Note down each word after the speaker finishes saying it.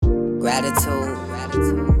Gratitude,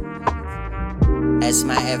 that's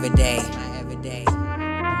my everyday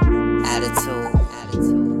attitude.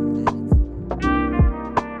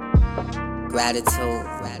 Gratitude.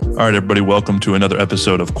 All right, everybody, welcome to another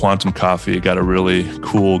episode of Quantum Coffee. Got a really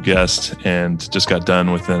cool guest and just got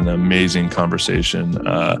done with an amazing conversation.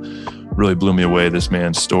 Really blew me away, this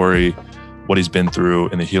man's story, what he's been through,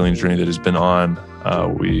 and the healing journey that he's been on.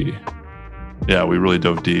 We really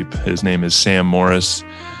dove deep. His name is Sam Morris.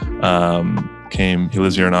 He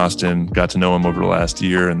lives here in Austin, got to know him over the last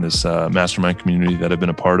year in this mastermind community that I've been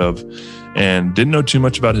a part of, and didn't know too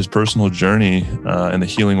much about his personal journey and the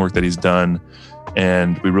healing work that he's done.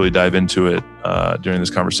 And we really dive into it during this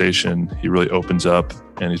conversation. He really opens up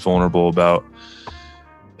and he's vulnerable about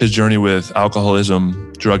his journey with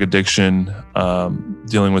alcoholism, drug addiction,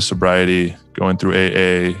 dealing with sobriety, going through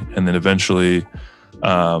AA, and then eventually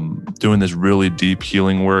doing this really deep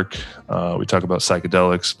healing work. We talk about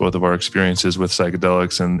psychedelics, both of our experiences with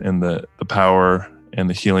psychedelics and the power and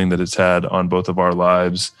the healing that it's had on both of our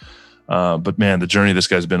lives. But man, the journey this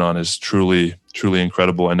guy's been on is truly, truly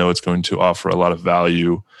incredible. I know it's going to offer a lot of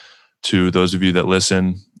value to those of you that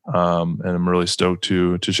listen. And I'm really stoked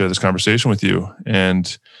to share this conversation with you.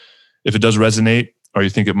 And if it does resonate, or you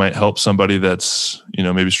think it might help somebody that's,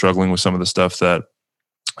 maybe struggling with some of the stuff that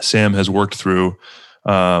Sam has worked through,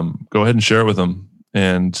 go ahead and share it with them.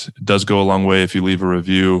 And it does go a long way if you leave a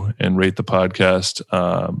review and rate the podcast,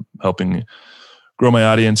 helping grow my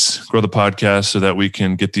audience, grow the podcast so that we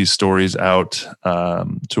can get these stories out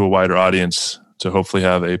to a wider audience to hopefully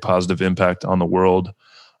have a positive impact on the world.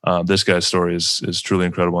 This guy's story is truly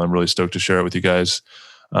incredible. I'm really stoked to share it with you guys.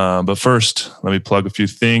 But first, let me plug a few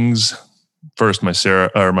things. First, my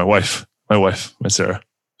wife, Sarah.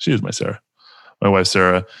 She is my Sarah. My wife,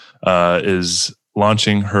 Sarah, is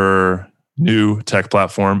launching her new tech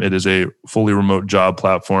platform. It is a fully remote job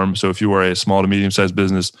platform. So if you are a small to medium-sized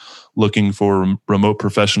business looking for remote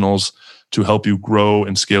professionals to help you grow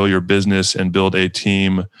and scale your business and build a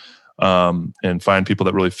team and find people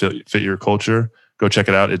that really fit your culture, go check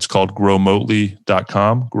it out. It's called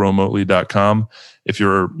growmotely.com, growmotely.com. If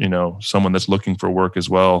you're, someone that's looking for work as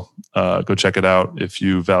well, go check it out. If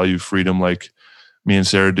you value freedom like me and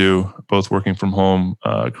Sarah do, both working from home,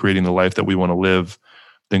 creating the life that we want to live,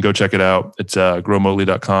 then go check it out. It's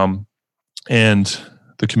growmotely.com. And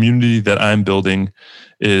the community that I'm building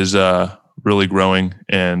is really growing,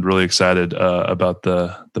 and really excited about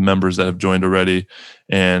the members that have joined already,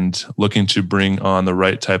 and looking to bring on the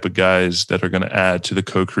right type of guys that are going to add to the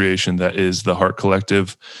co-creation that is the Heart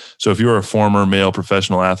Collective. So if you're a former male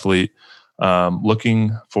professional athlete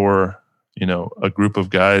looking for a group of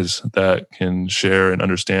guys that can share and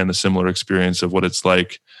understand a similar experience of what it's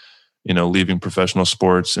like, leaving professional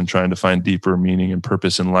sports and trying to find deeper meaning and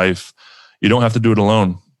purpose in life, you don't have to do it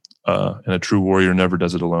alone. And a true warrior never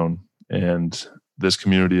does it alone. And this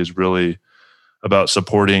community is really about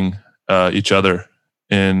supporting each other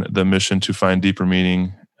in the mission to find deeper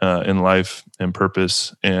meaning in life and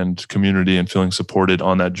purpose and community, and feeling supported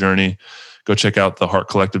on that journey. Go check out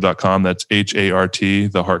theheartcollective.com. That's HART,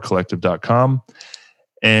 theheartcollective.com.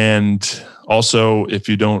 And also, if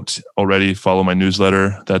you don't already follow my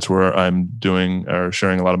newsletter, that's where I'm doing or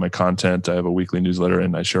sharing a lot of my content. I have a weekly newsletter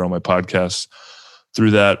and I share all my podcasts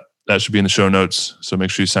through that. That should be in the show notes. So make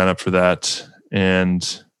sure you sign up for that.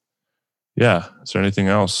 And yeah, is there anything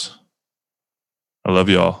else? I love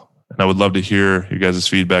you all. And I would love to hear your guys'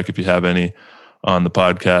 feedback if you have any on the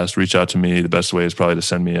podcast. Reach out to me. The best way is probably to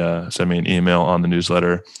send me an email on the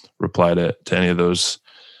newsletter, reply to any of those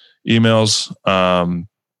emails.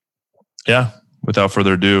 Without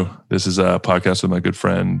further ado, this is a podcast with my good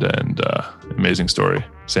friend and amazing story,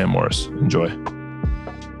 Sam Morris. Enjoy.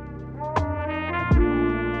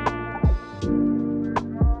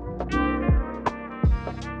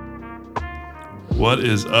 What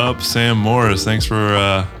is up, Sam Morris? Thanks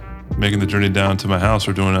for making the journey down to my house.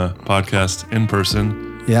 We're doing a podcast in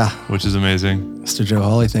person. Yeah. Which is amazing. Mr. Joe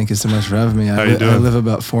Hawley, thank you so much for having me. How you doing? I live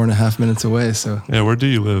about 4.5 minutes away. So yeah, where do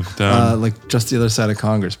you live? Down? Like just the other side of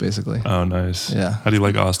Congress, basically. Oh, nice. Yeah. How do you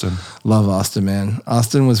like Austin? Love Austin, man.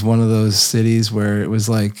 Austin was one of those cities where it was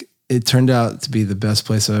like, it turned out to be the best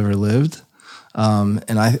place I've ever lived. And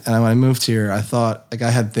when I moved here, I thought, like, I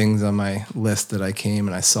had things on my list that I came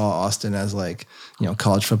and I saw Austin as, like,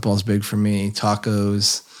 college football is big for me,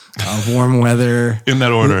 tacos, warm weather. In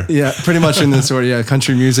that order. Yeah, pretty much in this order. Yeah,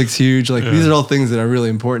 country music's huge. Like, these are all things that are really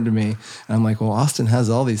important to me. And I'm like, well, Austin has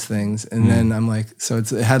all these things. And then I'm like, so it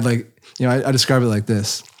had like, I describe it like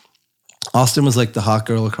this. Austin was like the hot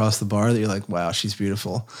girl across the bar that you're like, wow, she's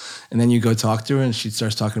beautiful. And then you go talk to her and she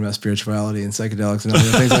starts talking about spirituality and psychedelics and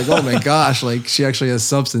other things like, oh my gosh, like she actually has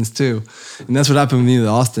substance too. And that's what happened with me with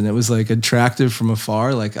Austin. It was like attractive from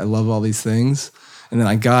afar. Like I love all these things. And then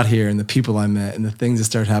I got here and the people I met and the things that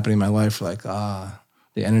started happening in my life were like,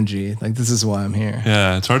 the energy, like this is why I'm here.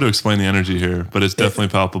 Yeah, it's hard to explain the energy here, but it's definitely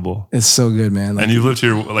palpable. It's so good, man. Like, and you lived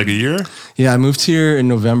here like a year? Yeah, I moved here in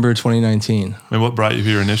November 2019. And what brought you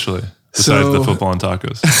here initially? Besides the football and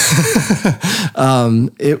tacos.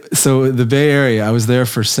 So the Bay Area, I was there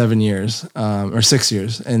for 7 years, or 6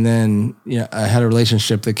 years. And then I had a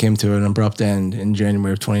relationship that came to an abrupt end in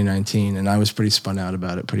January of 2019. And I was pretty spun out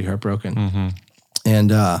about it, pretty heartbroken. Mm-hmm.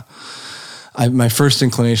 And my first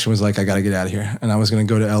inclination was like, I got to get out of here. And I was going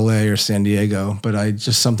to go to LA or San Diego. But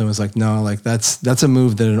something was like, no, like that's a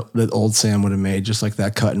move that old Sam would have made, just like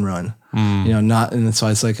that cut and run. And so I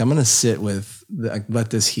was like, I'm going to sit with, let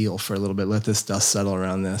this heal for a little bit, let this dust settle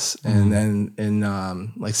around this. And then in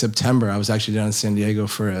like September, I was actually down in San Diego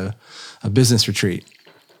for a business retreat.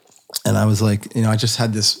 And I was like, I just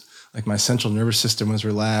had this, like my central nervous system was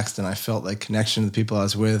relaxed and I felt like connection to the people I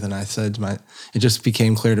was with. And I said it just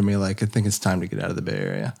became clear to me, like, I think it's time to get out of the Bay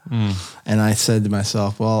Area. And I said to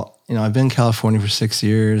myself, well, I've been in California for 6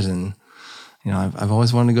 years and, I've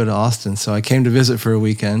always wanted to go to Austin. So I came to visit for a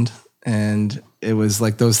weekend. And it was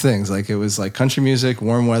like those things, like it was like country music,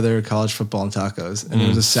 warm weather, college football, and tacos. And it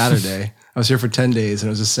was a Saturday. I was here for 10 days and it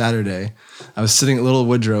was a Saturday. I was sitting at Little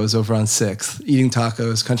Woodrow's over on 6th, eating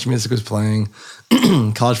tacos, country music was playing,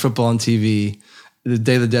 college football on TV. The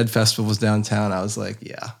Day of the Dead Festival was downtown. I was like,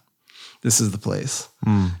 yeah, this is the place.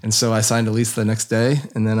 And so I signed a lease the next day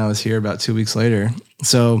and then I was here about 2 weeks later.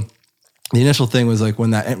 So the initial thing was like when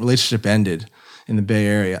that relationship ended, in the Bay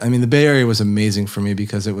Area. I mean, the Bay Area was amazing for me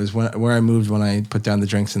because it was where I moved when I put down the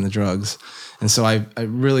drinks and the drugs. And so I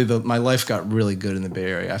really, my life got really good in the Bay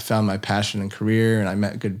Area. I found my passion and career and I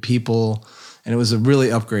met good people and it was a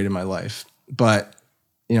really upgrade in my life. But,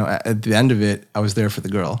 at the end of it, I was there for the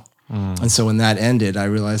girl. And so when that ended, I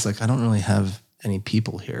realized like, I don't really have any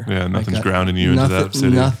people here. Yeah, nothing's grounding you into that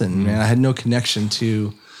city. Nothing, man. I had no connection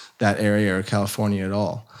to that area or California at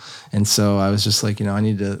all. And so I was just like, I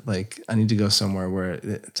need to go somewhere where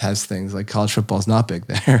it has things like college football is not big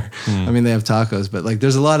there. I mean, they have tacos, but like there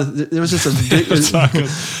was just a big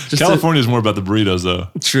tacos. California is more about the burritos though.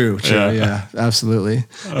 True. Yeah, absolutely.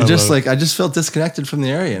 And I just felt disconnected from the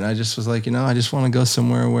area and I just was like, I just want to go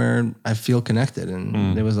somewhere where I feel connected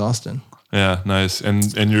and it was Austin. Yeah, nice.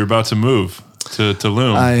 And you're about to move to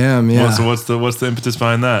Tulum. I am, yeah. So what's the impetus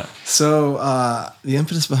behind that? So the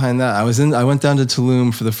impetus behind that, I went down to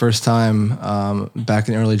Tulum for the first time back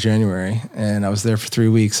in early January, and I was there for 3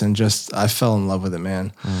 weeks, and I fell in love with it,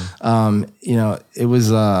 man. It was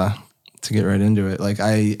to get right into it. Like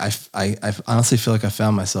I honestly feel like I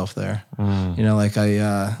found myself there.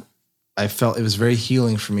 I felt it was very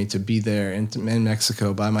healing for me to be there in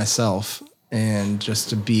Mexico by myself, and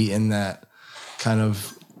just to be in that kind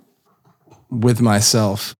of with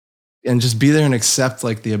myself and just be there and accept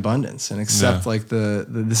like the abundance and accept like the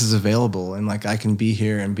this is available and like I can be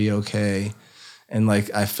here and be okay. And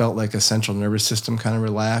like, I felt like a central nervous system kind of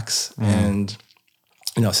relax. And,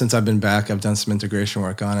 since I've been back, I've done some integration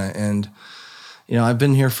work on it. And, I've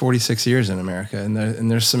been here 46 years in America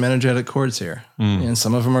and there's some energetic chords here and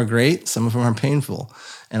some of them are great. Some of them are painful.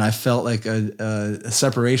 And I felt like a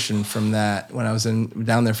separation from that when I was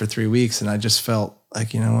down there for 3 weeks. And I just felt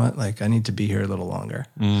like, like I need to be here a little longer.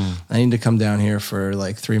 I need to come down here for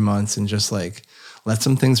like 3 months and just like let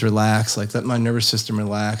some things relax, like let my nervous system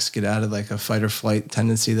relax, get out of like a fight or flight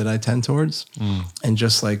tendency that I tend towards and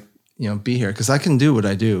just like, be here. Cause I can do what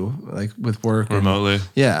I do like with work remotely.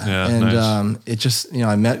 And nice. It just,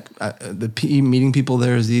 I met meeting people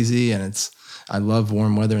there is easy and I love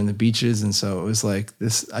warm weather and the beaches. And so it was like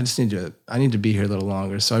this, I need to be here a little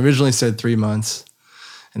longer. So I originally said 3 months.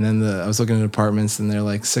 And then I was looking at apartments and they're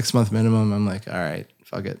like 6 month minimum. I'm like, all right,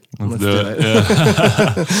 fuck it. Let's do it.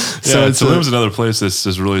 Yeah. So Tulum's another place that's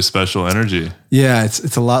just really special energy. Yeah.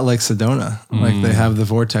 It's a lot like Sedona. Like they have the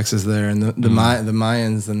vortexes there and the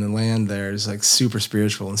Mayans and the land there is like super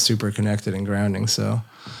spiritual and super connected and grounding. So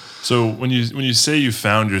when you say you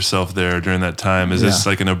found yourself there during that time, is this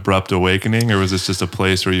like an abrupt awakening or was this just a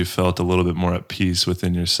place where you felt a little bit more at peace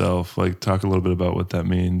within yourself? Like talk a little bit about what that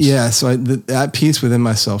means. Yeah. So at peace within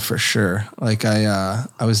myself for sure. Like I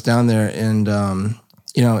was down there and,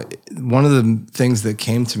 one of the things that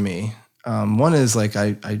came to me, one is like,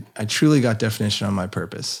 I truly got definition on my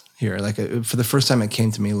purpose here. Like for the first time it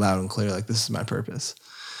came to me loud and clear, like this is my purpose.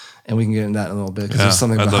 And we can get into that in a little bit because there's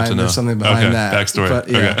something behind that. Backstory. But,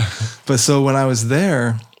 But so when I was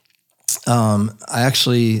there, I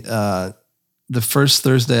actually, the first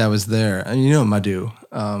Thursday I was there, and you know Madhu,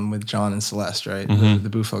 with John and Celeste, right? The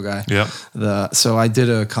Bufo guy. Yeah. So I did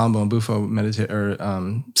a combo and Bufo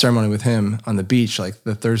ceremony with him on the beach, like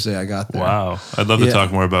the Thursday I got there. Wow. I'd love to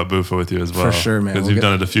talk more about Bufo with you as well. For sure, man. Because you've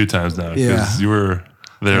done it a few times now. Because you were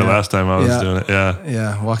there last time I was doing it. Yeah.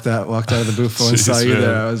 Yeah. Walked out of the Bufo and saw you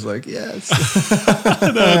there. I was like, yes.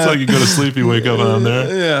 It's like you go to sleep, you wake up and I'm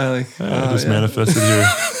there. Yeah. Like, just manifested here.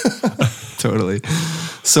 Totally.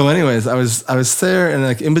 So anyways, I was there, and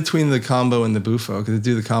like in between the combo and the Bufo, because I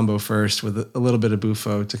do the combo first with a little bit of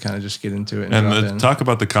Bufo to kind of just get into it. And talk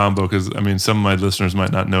about the combo, because I mean, some of my listeners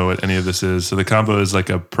might not know what any of this is. So the combo is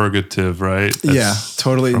like a purgative, right?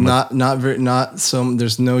 Totally.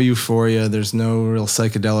 There's no euphoria. There's no real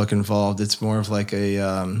psychedelic involved. It's more of like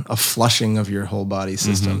a flushing of your whole body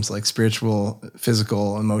systems, like spiritual,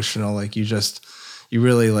 physical, emotional. Like you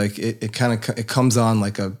really like it comes on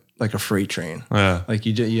like a freight train. Yeah. Like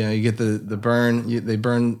you get the burn. They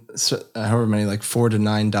burn however many, like 4 to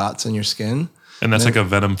 9 dots on your skin. And that's like a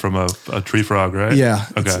venom from a tree frog, right? Yeah.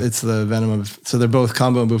 Okay. It's the venom of. So they're both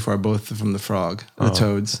combo and Bufo are both from the frog, the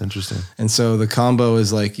toads. Interesting. And so the combo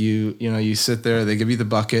is like you sit there. They give you the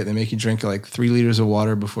bucket. They make you drink like 3 liters of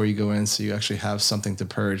water before you go in, so you actually have something to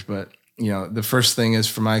purge. But the first thing is,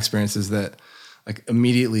 from my experience, is that like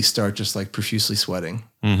immediately start just like profusely sweating,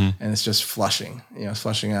 and it's just flushing, it's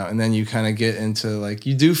flushing out. And then you kind of get into like,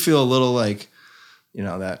 you do feel a little like,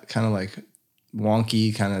 that kind of like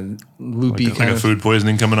wonky, kind of loopy, like a food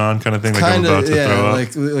poisoning coming on kind of thing. Like I'm about to throw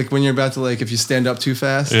up. Like when you're about to, like if you stand up too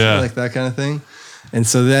fast, like that kind of thing. And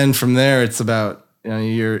so then from there, it's about,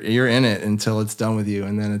 you're in it until it's done with you.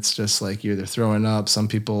 And then it's just like, you're either throwing up, some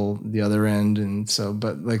people the other end. And so,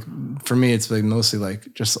 but like for me, it's like mostly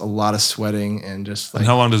like just a lot of sweating and just like. And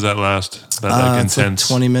how long does that last? That like intense?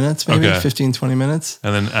 Like 20 minutes, maybe 15, 20 minutes.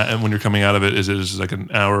 And then and when you're coming out of it, is it just like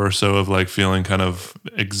an hour or so of like feeling kind of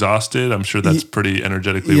exhausted? I'm sure that's pretty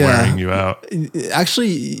energetically wearing you out.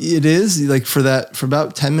 Actually, it is like for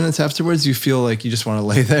about 10 minutes afterwards, you feel like you just want to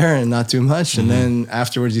lay there and not do much. And then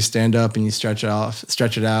afterwards you stand up and you stretch it out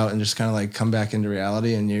and just kind of like come back into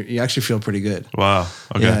reality, and you actually feel pretty good. Wow.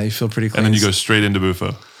 Okay. Yeah, you feel pretty clean. And then you go straight into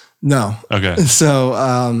Bufo. No. Okay. So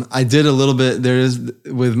I did a little bit.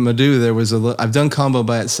 With Madhu, I've done combo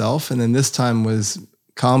by itself, and then this time was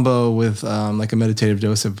combo with like a meditative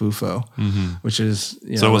dose of Bufo, which is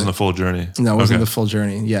so it wasn't a full journey. No, it wasn't the full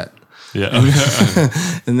journey yet. Yeah.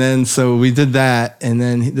 And then so we did that, and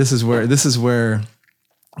then this is where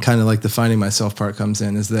kind of like the finding myself part comes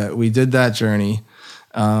in, is that we did that journey,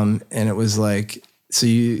 and it was like, so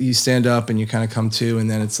you stand up and you kind of come to, and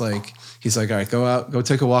then it's like, he's like, all right, go out, go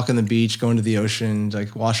take a walk on the beach, go into the ocean,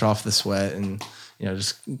 like wash off the sweat, and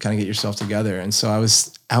just kind of get yourself together. And so I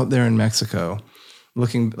was out there in Mexico,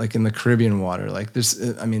 looking like in the Caribbean water, like this,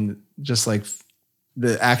 just like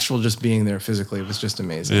the actual just being there physically was just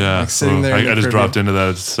amazing. Yeah. Like sitting there. I just dropped into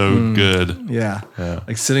that. It's so good. Yeah.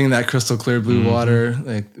 Like sitting in that crystal clear blue water,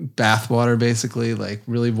 like bath water, basically, like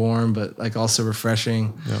really warm, but like also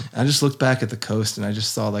refreshing. Yep. I just looked back at the coast and I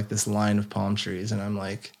just saw like this line of palm trees. And I'm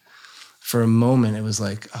like, for a moment, it was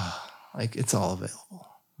like, like it's all available.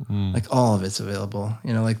 Like all of it's available.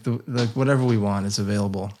 Like whatever we want is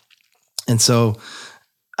available. And so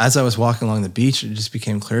as I was walking along the beach, it just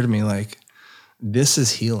became clear to me, like, this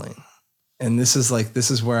is healing. And this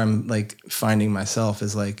is where I'm like finding myself,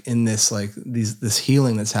 is like in this, like this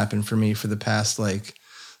healing that's happened for me for the past, like,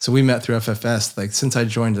 so we met through FFS, like since I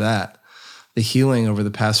joined that, the healing over the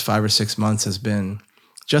past 5 or 6 months has been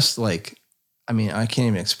just like, I can't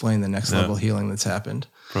even explain the next level healing that's happened.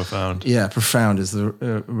 Profound. Yeah. Profound is the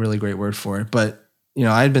really great word for it. But,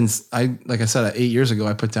 like I said, 8 years ago,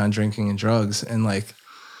 I put down drinking and drugs, and like,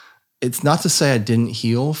 it's not to say I didn't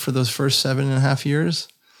heal for those first 7.5 years,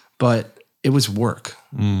 but it was work.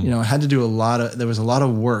 I had to do there was a lot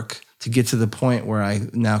of work to get to the point where I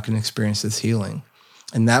now can experience this healing.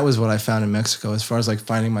 And that was what I found in Mexico, as far as like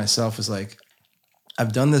finding myself, is like,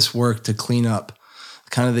 I've done this work to clean up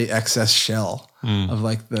kind of the excess shell of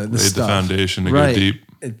like the stuff. The foundation to go deep.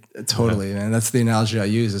 Totally, man. That's the analogy I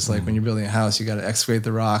use. It's like when you're building a house, you got to excavate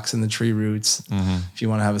the rocks and the tree roots if you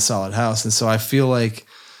want to have a solid house. And so I feel like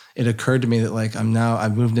it occurred to me that like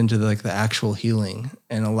I've moved into the actual healing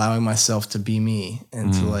and allowing myself to be me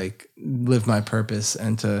and to like live my purpose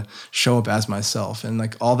and to show up as myself. And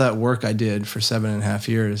like all that work I did for 7.5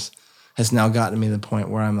 years has now gotten me to the point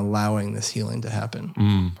where I'm allowing this healing to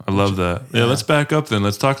happen. I love that. Yeah. Let's back up then.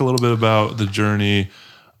 Let's talk a little bit about the journey.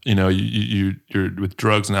 You're with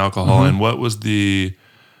drugs and alcohol, and what was the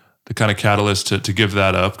the kind of catalyst to give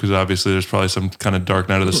that up? Because obviously there's probably some kind of dark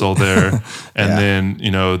night of the soul there. And then,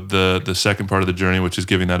 the second part of the journey, which is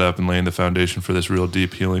giving that up and laying the foundation for this real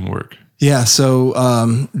deep healing work. Yeah. So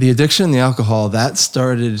the addiction, the alcohol, that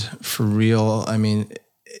started for real. I mean,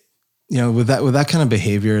 with that kind of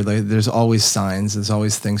behavior, like, there's always signs. There's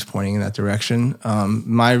always things pointing in that direction.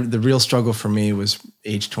 The real struggle for me was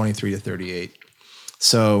age 23 to 38.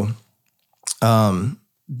 So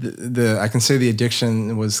I can say the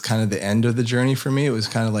addiction was kind of the end of the journey for me. It was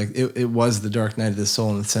kind of like it was the dark night of the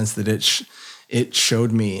soul, in the sense that it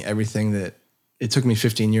showed me everything that it took me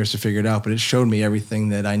 15 years to figure it out, but it showed me everything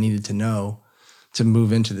that I needed to know to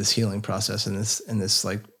move into this healing process and this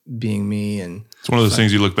like being me. And it's one of those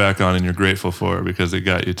things you look back on and you're grateful for, because it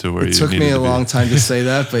got you to where you needed to be. It took me a long time to say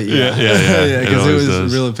that, but yeah, because it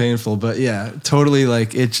was really painful. But yeah, totally.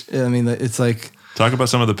 Like it's like, talk about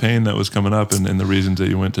some of the pain that was coming up and the reasons that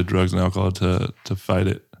you went to drugs and alcohol to fight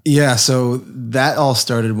it. Yeah, so that all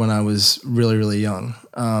started when I was really, really young.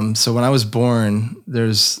 So when I was born,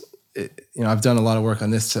 I've done a lot of work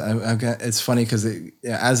on this. It's funny because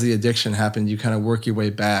as the addiction happened, you kind of work your way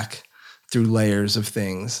back through layers of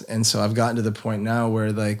things. And so I've gotten to the point now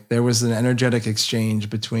where like there was an energetic exchange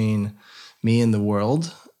between me and the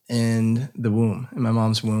world and the womb, in my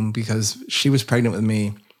mom's womb, because she was pregnant with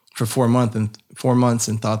me for 4 months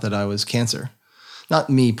and thought that I was cancer. Not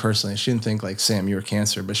me personally. She didn't think like, Sam, you're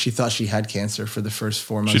cancer, but she thought she had cancer for the first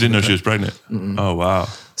 4 months. She didn't know she was pregnant. Mm-mm. Oh, wow.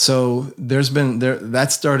 So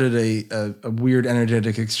that started a weird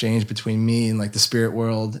energetic exchange between me and like the spirit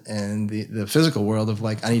world and the physical world of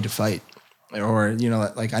like, I need to fight, or,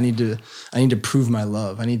 like I need to prove my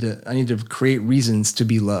love. I need to create reasons to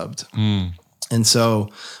be loved. Mm. And so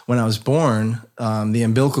when I was born, the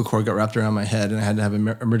umbilical cord got wrapped around my head and I had to have an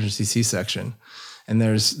emergency C-section. And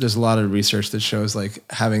there's a lot of research that shows like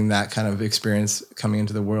having that kind of experience coming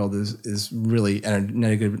into the world is really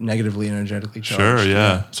negatively energetically charged. Sure,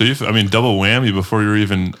 yeah. So double whammy before you're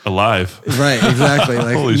even alive. Right, exactly.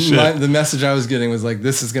 Like Holy shit. The message I was getting was like,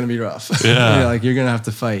 this is going to be rough. Yeah. Like you're going to have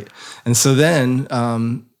to fight. And so then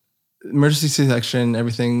emergency C-section,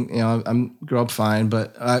 everything, I grew up fine,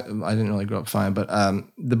 but I didn't really grow up fine, but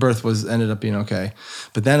the birth ended up being okay.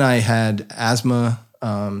 But then I had asthma,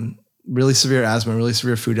 really severe asthma, really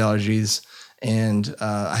severe food allergies. And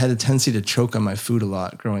I had a tendency to choke on my food a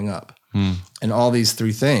lot growing up. And all these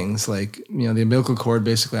three things, like, the umbilical cord,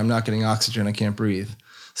 basically I'm not getting oxygen, I can't breathe.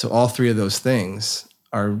 So all three of those things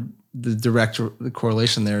are the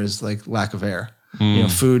correlation there is like lack of air.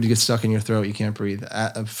 Food gets stuck in your throat, you can't breathe.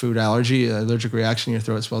 A food allergy, allergic reaction, your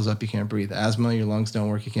throat swells up, you can't breathe. Asthma, your lungs don't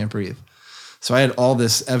work, you can't breathe. So I had all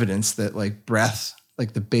this evidence that like breath,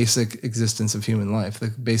 like the basic existence of human life, the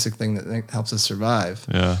basic thing that helps us survive,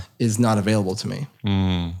 is not available to me.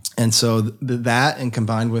 And so that, and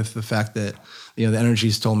combined with the fact that, the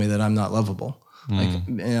energies told me that I'm not lovable, like,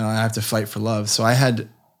 I have to fight for love. So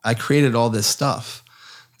I created all this stuff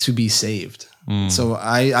to be saved. So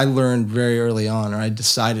I learned very early on, or I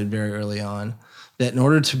decided very early on, that in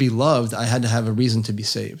order to be loved, I had to have a reason to be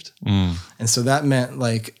saved. And so that meant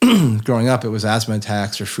like growing up, it was asthma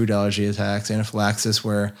attacks or food allergy attacks, anaphylaxis,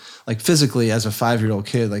 where like physically as a 5-year-old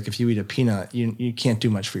kid, like if you eat a peanut, you can't do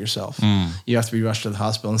much for yourself. You have to be rushed to the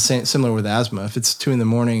hospital. And similar with asthma, if it's 2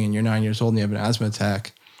 a.m. and you're 9 years old and you have an asthma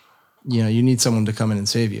attack, you need someone to come in and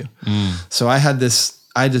save you. So I had this,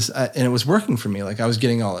 and it was working for me. Like I was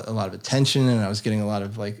getting a lot of attention, and I was getting a lot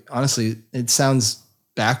of like, honestly, it sounds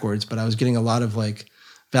backwards, but I was getting a lot of like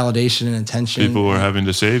validation and attention. People were having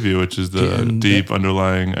to save you, which is the deep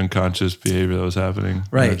underlying unconscious behavior that was happening.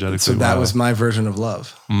 Right. So that was my version of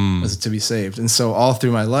love, was to be saved. And so all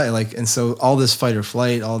through my life, and so all this fight or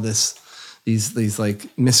flight, all these like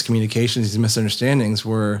miscommunications, these misunderstandings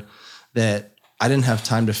were that I didn't have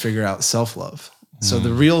time to figure out self-love. So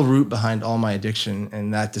the real root behind all my addiction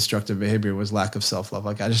and that destructive behavior was lack of self-love.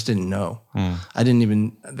 Like I just didn't know. I didn't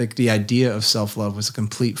even, like the idea of self-love was a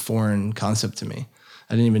complete foreign concept to me.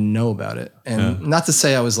 I didn't even know about it. And not to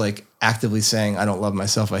say I was like actively saying, I don't love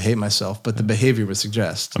myself, I hate myself, but the behavior would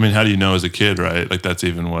suggest. I mean, how do you know as a kid, right? Like that's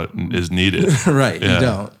even what is needed. Right, you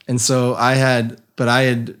don't. And so I had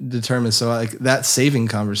determined, so like that saving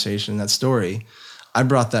conversation, that story, I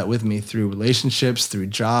brought that with me through relationships, through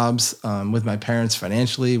jobs, with my parents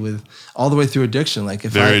financially, with all the way through addiction. Like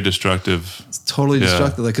very destructive. Totally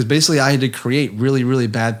destructive. Like, cause basically I had to create really, really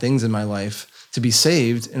bad things in my life to be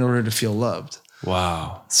saved in order to feel loved.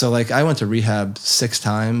 Wow. So like I went to rehab 6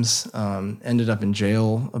 times, ended up in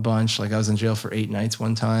jail a bunch. Like I was in jail for 8 nights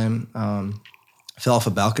one time, fell off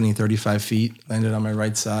a balcony 35 feet, landed on my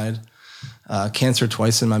right side. cancer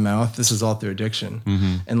twice in my mouth. This is all through addiction.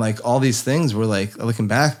 And like all these things were like, looking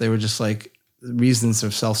back, they were just like reasons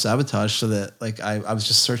of self-sabotage so that like I was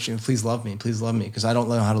just searching, please love me. Because I don't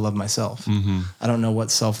know how to love myself. I don't know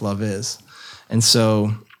what self-love is. And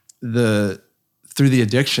so through the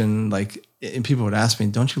addiction, like, and people would ask me,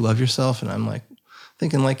 don't you love yourself? And I'm like,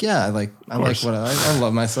 thinking like, yeah, I like what I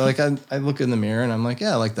love myself. Like I look in the mirror and I'm like,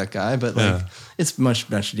 yeah, I like that guy, but like it's much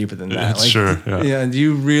deeper than that. Like, sure. Yeah. Do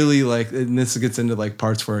you really like, and this gets into like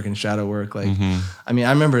parts work and shadow work. Like, I mean,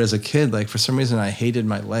 I remember as a kid, like for some reason I hated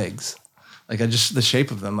my legs. Like the shape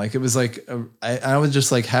of them. Like it was like, I would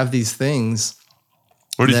just like have these things.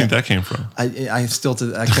 Where do you think that came from? I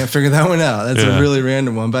can't figure that one out. That's a really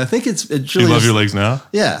random one, but I think it's really. You love your legs now?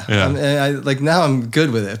 Yeah. I like now I'm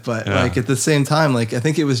good with it, but like at the same time, like I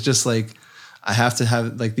think it was just like I have to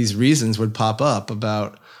have like these reasons would pop up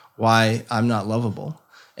about why I'm not lovable.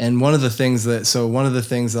 And one of the things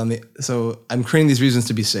I'm creating these reasons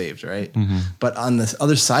to be saved, right? But on the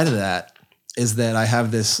other side of that is that I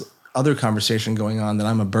have this other conversation going on that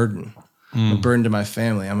I'm a burden. I'm a burden to my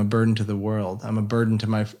family. I'm a burden to the world. I'm a burden to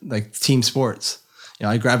my like team sports. You know,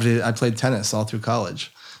 I played tennis all through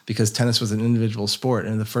college because tennis was an individual sport.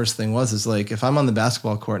 And the first thing is like, if I'm on the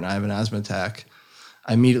basketball court and I have an asthma attack,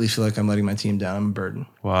 I immediately feel like I'm letting my team down. I'm a burden.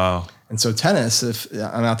 Wow. And so tennis, if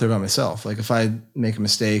I'm out there by myself, like if I make a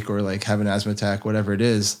mistake or like have an asthma attack, whatever it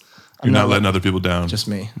is, you're not letting other people down. Just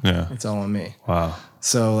me. Yeah. It's all on me. Wow.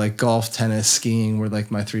 So like golf, tennis, skiing were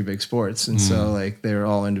like my three big sports. And so like they were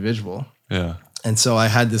all individual. Yeah. And so I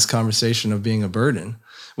had this conversation of being a burden,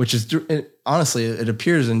 which is honestly, it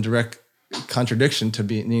appears in direct contradiction to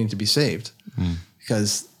needing to be saved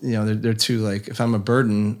because, you know, they're two, like, if I'm a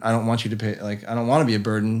burden, I don't want you to pay, like, I don't want to be a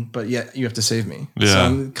burden, but yet you have to save me. Yeah. So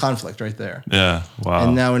I'm conflict right there. Yeah. Wow.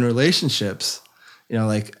 And now in relationships, you know,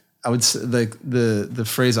 like I would say like the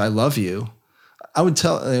phrase, I love you, I would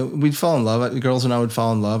tell, we'd fall in love. Girls and I would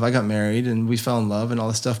fall in love. I got married and we fell in love and all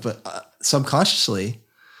this stuff. But subconsciously,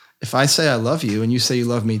 if I say I love you and you say you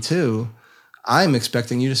love me too, I'm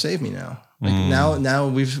expecting you to save me now. Like now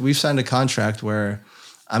we've signed a contract where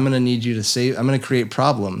I'm going to need you to save. I'm going to create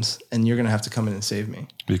problems and you're going to have to come in and save me.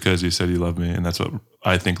 Because you said you love me. And that's what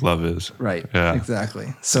I think love is. Right. Yeah.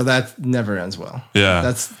 Exactly. So that never ends well. Yeah.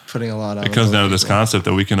 That's putting a lot on. It comes down to this concept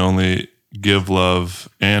that we can only give love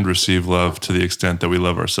and receive love to the extent that we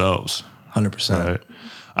love ourselves. 100%. Right.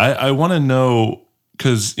 I want to know,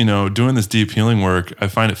 because, you know, doing this deep healing work, I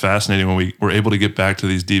find it fascinating when we're able to get back to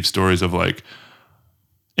these deep stories of like,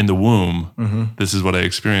 in the womb, this is what I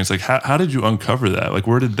experienced. Like, how did you uncover that? Like,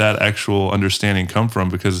 where did that actual understanding come from?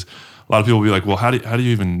 Because a lot of people will be like, well, how do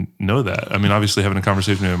you even know that? I mean, obviously having a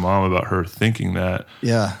conversation with your mom about her thinking that.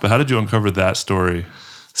 Yeah. But how did you uncover that story?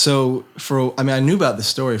 So I knew about the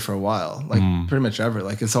story for a while, like pretty much ever.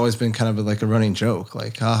 Like it's always been kind of like a running joke,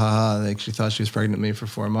 like, ha ha ha. Like she thought she was pregnant with me for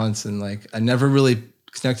 4 months. And like, I never really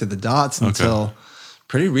connected the dots until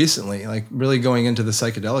pretty recently, like really going into the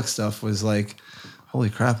psychedelic stuff was like, holy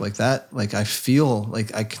crap, like that, like I feel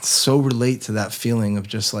like I can so relate to that feeling of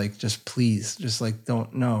just please, just like,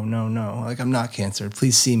 don't, no. Like I'm not cancer.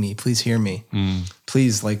 Please see me. Please hear me.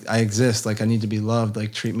 Please, like I exist. Like I need to be loved.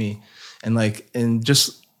 Like treat me. And like, and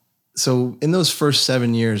just, so in those first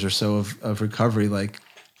 7 years or so of recovery, like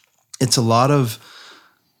it's a lot of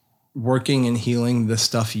working and healing the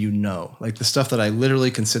stuff, you know, like the stuff that I literally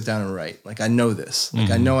can sit down and write. Like I know this, like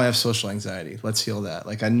I know I have social anxiety. Let's heal that.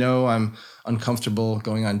 Like I know I'm uncomfortable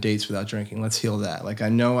going on dates without drinking. Let's heal that. Like I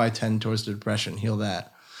know I tend towards depression, heal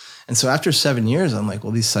that. And so after 7 years, I'm like,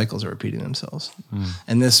 well, these cycles are repeating themselves.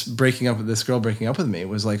 And this girl breaking up with me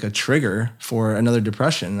was like a trigger for another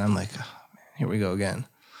depression. And I'm like, oh, man, here we go again.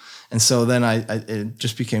 And so then it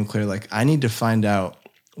just became clear, like I need to find out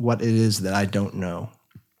what it is that I don't know.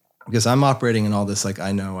 Because I'm operating in all this, like,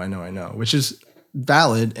 I know, which is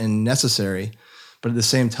valid and necessary. But at the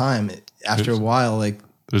same time, after a while, like,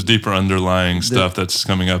 there's deeper underlying stuff that's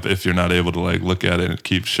coming up if you're not able to like look at it and it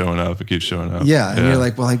keeps showing up. Yeah. And you're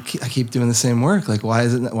like, well, I keep doing the same work. Like, why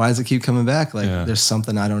does it keep coming back? Like there's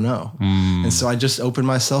something I don't know. And so I just opened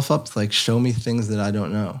myself up to like, show me things that I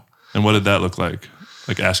don't know. And what did that look like?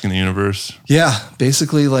 Like asking the universe? Yeah.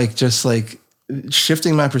 Basically like, just like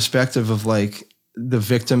shifting my perspective of like the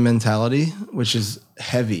victim mentality, which is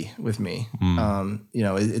heavy with me. You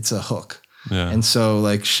know, it's a hook. Yeah. And so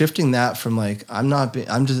like shifting that from like,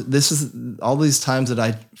 this is all these times that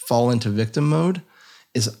I fall into victim mode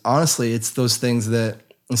is honestly, it's those things that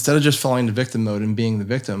instead of just falling into victim mode and being the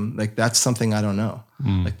victim, like that's something I don't know.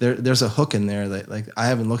 Like there's a hook in there that like I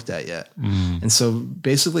haven't looked at yet. And so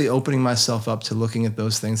basically opening myself up to looking at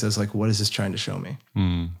those things as like, what is this trying to show me?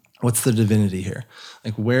 what's the divinity here?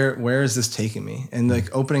 Like, where is this taking me? And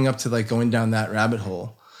like opening up to like going down that rabbit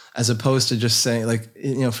hole, as opposed to just saying like,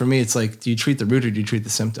 for me, it's like, do you treat the root or do you treat the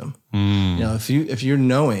symptom? If you're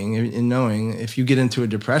knowing, if you get into a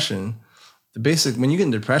depression, when you get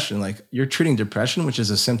in depression, like you're treating depression, which is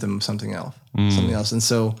a symptom of something else. And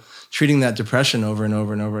so treating that depression over and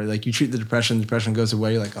over and over, like you treat the depression goes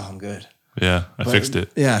away. You're like, oh, I'm good. Yeah. I fixed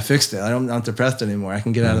it. Yeah. I fixed it. I'm not depressed anymore. I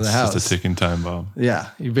can get out of the house. It's just a ticking time bomb. Yeah.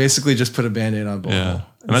 You basically just put a Band-Aid on both. Yeah.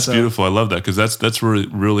 And that's beautiful. I love that. Cause that's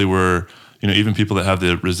really where, even people that have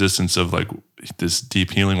the resistance of like this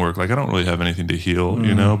deep healing work, like I don't really have anything to heal,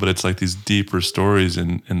 but it's like these deeper stories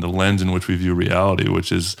and the lens in which we view reality,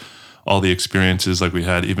 which is all the experiences like we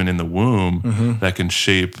had even in the womb that can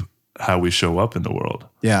shape how we show up in the world.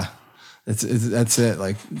 Yeah. That's it.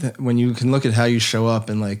 Like when you can look at how you show up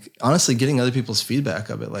and like, honestly getting other people's feedback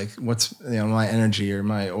of it, like what's, my energy or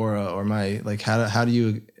my aura or my, like, how do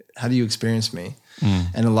you experience me?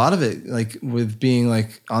 And a lot of it, like with being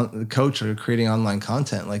like a coach or creating online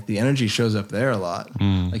content, like the energy shows up there a lot.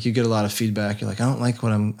 Like you get a lot of feedback. You're like, I don't like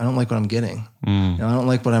what I'm getting. I don't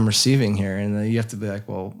like what I'm receiving here. And then you have to be like,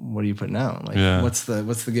 well, what are you putting out? Like, what's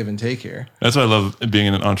the give and take here? That's why I love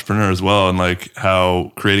being an entrepreneur as well. And like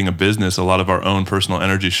how creating a business, a lot of our own personal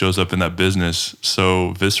energy shows up in that business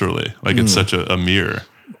so viscerally. Like it's such a mirror.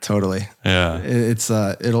 Totally. Yeah.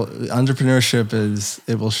 Entrepreneurship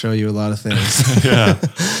it will show you a lot of things. Yeah.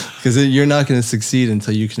 Because you're not going to succeed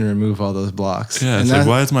until you can remove all those blocks. Yeah. It's like,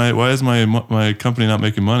 why is my company not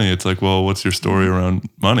making money? It's like, well, what's your story around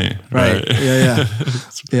money? Right. Yeah.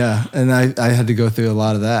 Yeah. And I had to go through a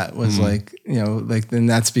lot of that was then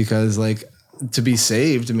that's because like to be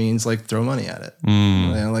saved means like throw money at it,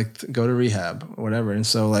 like go to rehab or whatever. And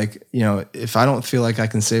so like, if I don't feel like I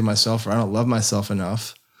can save myself or I don't love myself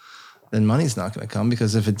enough, then money's not going to come,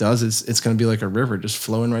 because if it does, it's going to be like a river just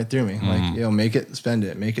flowing right through me. Like, make it, spend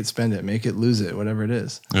it, make it, lose it, whatever it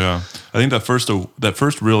is. Yeah. I think that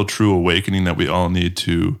first real true awakening that we all need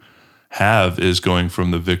to have is going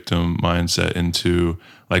from the victim mindset into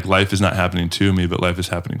like, life is not happening to me, but life is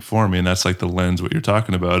happening for me. And that's like the lens, what you're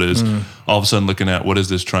talking about is all of a sudden looking at what is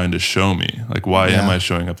this trying to show me? Like, why am I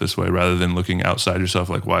showing up this way, rather than looking outside yourself?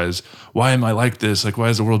 Like, why am I like this? Like, why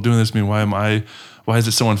is the world doing this to me? Why is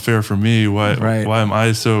it so unfair for me? Why am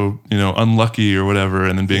I so, unlucky or whatever?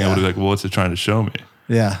 And then being able to be like, well, what's it trying to show me?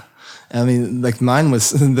 Yeah. I mean, like mine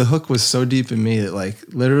was, the hook was so deep in me that like,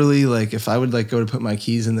 literally, like if I would like go to put my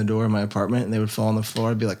keys in the door of my apartment and they would fall on the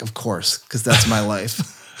floor, I'd be like, of course, because that's my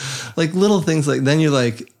life. Like little things like, then you're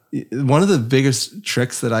like, one of the biggest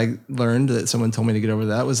tricks that I learned that someone told me to get over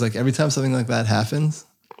that was like, every time something like that happens,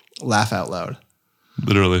 laugh out loud.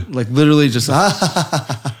 Literally just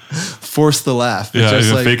force the laugh. Yeah,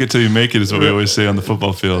 just like, fake it till you make it is what we always say on the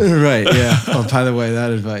football field. Right, yeah. Oh, by the way, that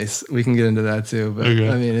advice, we can get into that too. But okay.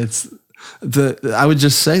 I mean, I would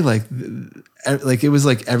just say like it was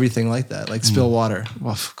like everything like that. Like spill water.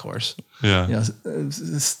 Well, of course. Yeah.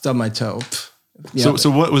 Stub my toe. So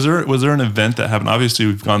what was there an event that happened? Obviously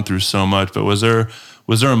we've gone through so much, but was there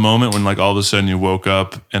a moment when like all of a sudden you woke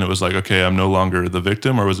up and it was like, okay, I'm no longer the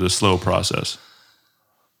victim, or was it a slow process?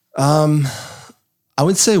 I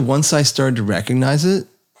would say once I started to recognize it,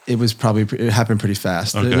 it happened pretty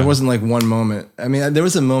fast. Okay. There wasn't like one moment. I mean, there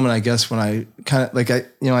was a moment, I guess, when I kind of like,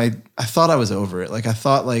 I thought I was over it. Like I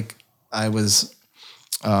thought like I was,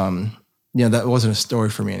 that wasn't a story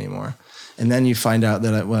for me anymore. And then you find out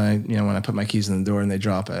that when I put my keys in the door and they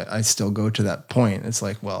drop, I still go to that point. It's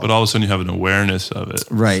like, well, but all of a sudden you have an awareness of it.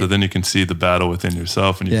 Right. So then you can see the battle within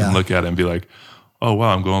yourself and you can look at it and be like, oh,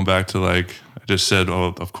 wow, I'm going back to like, I just said,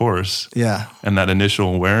 oh, of course. Yeah. And that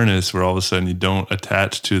initial awareness where all of a sudden you don't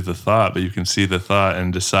attach to the thought, but you can see the thought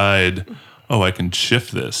and decide, oh, I can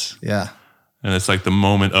shift this. Yeah. And it's like the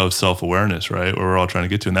moment of self-awareness, right? Where we're all trying to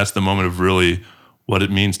get to. And that's the moment of really what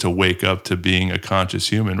it means to wake up to being a conscious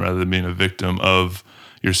human rather than being a victim of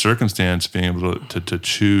your circumstance, being able to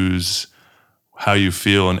choose how you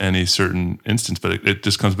feel in any certain instance. But it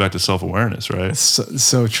just comes back to self-awareness, right?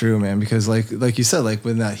 So true, man. Because like you said, like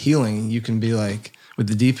with that healing, you can be like, with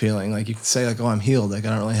the deep healing, like you can say like, oh, I'm healed. Like I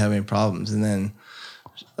don't really have any problems. And then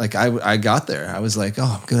like I got there. I was like,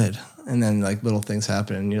 oh, I'm good. And then like little things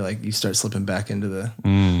happen and you're like, you start slipping back into the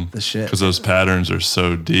shit. Because those patterns are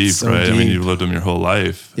so deep, right? Deep. I mean, you've lived them your whole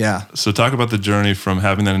life. Yeah. So talk about the journey from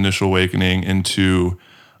having that initial awakening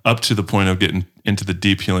up to the point of getting into the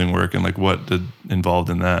deep healing work and like what involved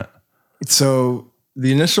in that. So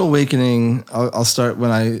the initial awakening, I'll start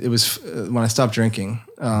when I stopped drinking.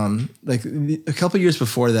 Like a couple years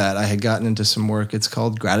before that, I had gotten into some work. It's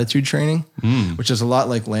called gratitude training, which is a lot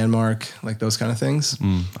like Landmark, like those kind of things.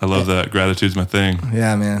 I love that. Gratitude's my thing.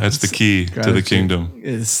 Yeah, man. That's the key to the kingdom.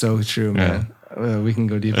 It's so true, man. We can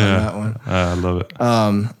go deep on that one. I love it.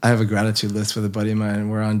 I have a gratitude list with a buddy of mine.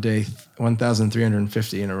 We're on day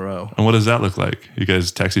 1,350 in a row. And what does that look like? You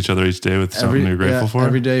guys text each other each day with something you're grateful for?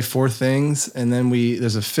 Every day, 4 things. And then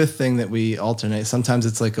there's a 5th thing that we alternate. Sometimes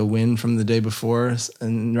it's like a win from the day before.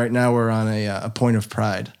 And right now we're on a point of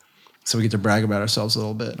pride. So we get to brag about ourselves a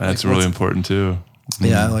little bit. That's really important too.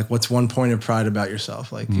 Yeah. Like what's one point of pride about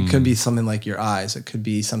yourself? Like it could be something like your eyes. It could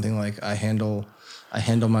be something like I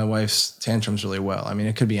handle my wife's tantrums really well. I mean,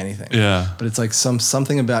 it could be anything. Yeah. But it's like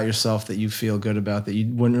something about yourself that you feel good about that you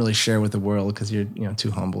wouldn't really share with the world because you're too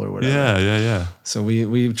humble or whatever. Yeah. So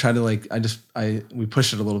we try to we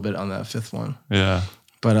push it a little bit on that 5th one. Yeah.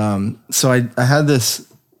 But so I had this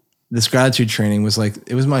gratitude training was like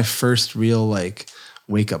it was my first real like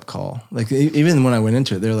wake up call. Like even when I went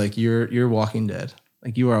into it, they're like you're walking dead.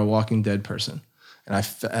 Like you are a walking dead person. And I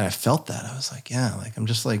felt that. I was like, yeah, like I'm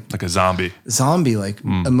just like a zombie, like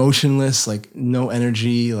emotionless, like no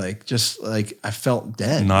energy, like just like I felt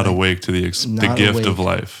dead. Not like, awake to the gift of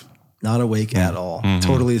life. Not awake at all.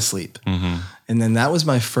 Totally asleep. And then that was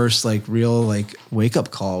my first like real like wake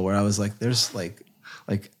up call where I was like, there's like,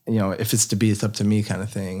 if it's to be, it's up to me kind of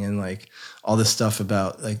thing. And like all this stuff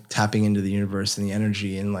about like tapping into the universe and the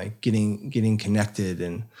energy and like getting connected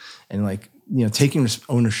and like, taking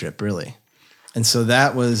ownership really. And so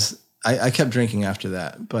that was, I kept drinking after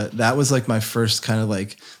that, but that was like my first kind of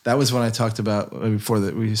like, that was when I talked about before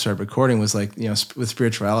that we started recording was like, with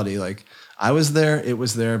spirituality, like I was there, it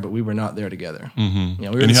was there, but we were not there together. And you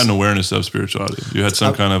had an awareness of spirituality. You had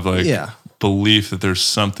some kind of like belief that there's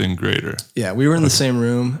something greater. Yeah. We were in the same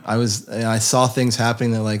room. I saw things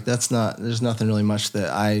happening that like, there's nothing really much that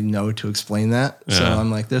I know to explain that. Yeah. So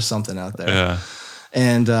I'm like, there's something out there. Yeah.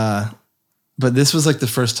 And, but this was like the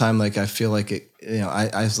first time, like, I feel like it,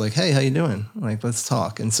 I was like, hey, how you doing? Like, let's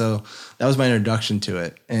talk. And so that was my introduction to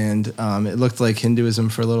it. And it looked like Hinduism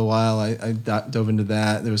for a little while. I dove into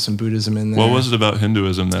that. There was some Buddhism in there. What was it about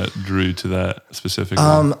Hinduism that drew you to that specifically?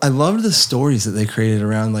 I loved the stories that they created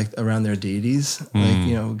around their deities.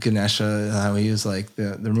 Like, Ganesha, how he was like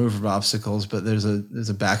the remover of obstacles. But there's a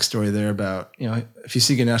backstory there about, if you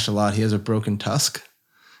see Ganesha a lot, he has a broken tusk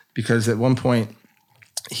because at one point,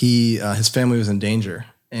 his family was in danger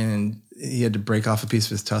and he had to break off a piece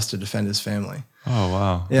of his tusk to defend his family. Oh,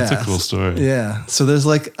 wow. Yeah. That's a cool story. Yeah. So there's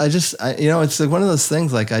like, it's like one of those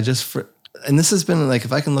things, like and this has been like,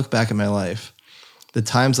 if I can look back at my life, the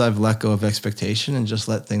times I've let go of expectation and just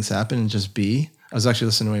let things happen and just be. I was actually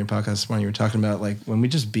listening to your podcast this morning. You were talking about like when we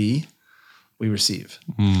just be, we receive.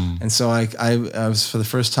 And so I was for the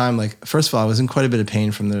first time, like, first of all, I was in quite a bit of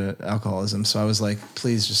pain from the alcoholism. So I was like,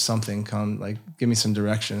 please just something come, like, give me some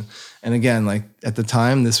direction. And again, like at the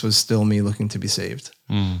time, this was still me looking to be saved.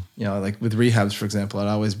 Like with rehabs, for example, I'd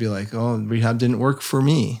always be like, oh, rehab didn't work for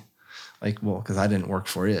me. Like, well, because I didn't work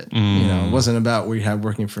for it. It wasn't about rehab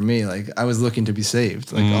working for me. Like I was looking to be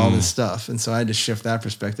saved, like all this stuff. And so I had to shift that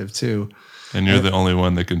perspective too. And you're the only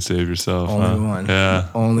one that can save yourself. Only one. Yeah.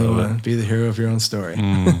 Only one. Be the hero of your own story.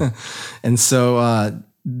 And so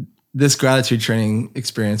this gratitude training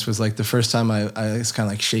experience was like the first time I was kind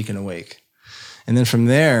of like shaken awake. And then from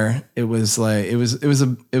there, it was like, it was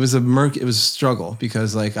a struggle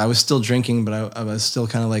because like I was still drinking, but I was still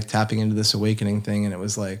kind of like tapping into this awakening thing. And it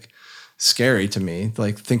was like scary to me,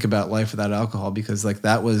 like think about life without alcohol, because like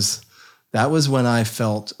that was when I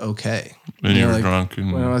felt okay. When you were like, drunk.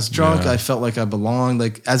 When I was drunk, I felt like I belonged.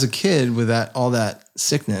 Like as a kid with all that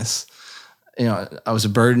sickness, I was a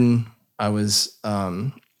burden. I was,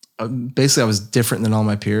 basically I was different than all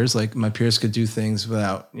my peers. Like my peers could do things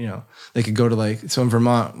without, they could go to so in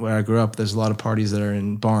Vermont where I grew up, there's a lot of parties that are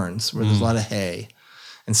in barns where there's a lot of hay.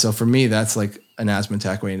 And so for me, that's like an asthma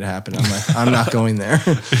attack waiting to happen. I'm like, I'm not going there.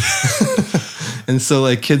 And so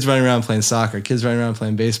like kids running around playing soccer, kids running around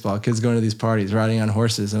playing baseball, kids going to these parties, riding on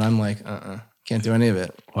horses. And I'm like, can't do any of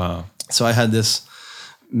it. Wow. So I had this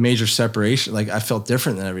major separation. Like I felt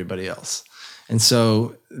different than everybody else. And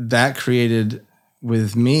so that created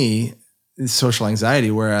with me social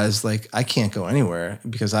anxiety, whereas like I can't go anywhere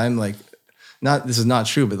because I'm like, this is not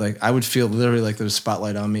true, but like I would feel literally like there was a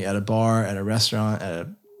spotlight on me at a bar, at a restaurant, at a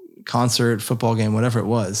concert, football game, whatever it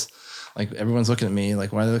was. Like everyone's looking at me,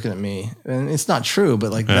 like why are they looking at me? And it's not true,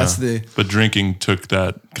 but like But drinking took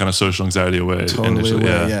that kind of social anxiety away. Totally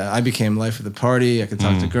away. Yeah. I became life of the party. I could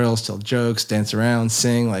talk to girls, tell jokes, dance around,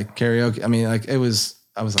 sing, like karaoke. I mean, like it was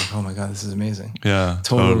I was like, oh my God, this is amazing. Yeah.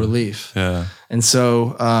 Total relief. Yeah. And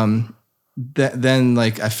so, then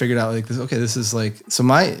like I figured out like this, okay, this is like, so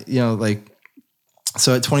my,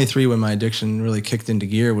 so at 23, when my addiction really kicked into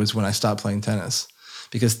gear was when I stopped playing tennis,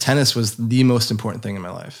 because tennis was the most important thing in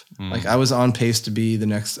my life. Like I was on pace to be the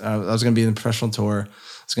next, I was going to be in the professional tour.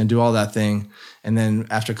 I was going to do all that thing. And then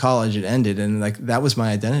after college it ended, and like, that was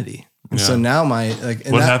my identity. And so now my, like,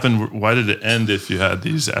 what happened? Why did it end if you had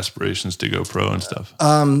these aspirations to go pro and stuff?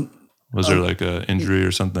 Was there like a injury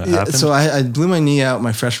or something that happened? So I blew my knee out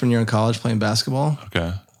my freshman year in college playing basketball.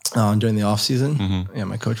 Okay. During the off season. Yeah,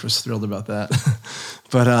 my coach was thrilled about that.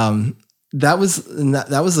 But that was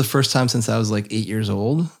the first time since I was like 8 years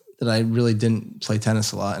old that I really didn't play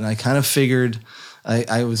tennis a lot. And I kind of figured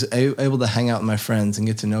I was able to hang out with my friends and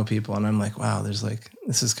get to know people. And I'm like, wow, this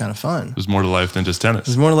is kind of fun. There's more to life than just tennis.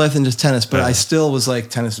 There's more to life than just tennis. But I still was like,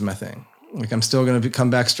 tennis is my thing. Like I'm still going to come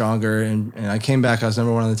back stronger. And I came back, I was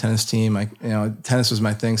number one on the tennis team. Tennis was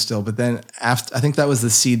my thing still. But then I think that was the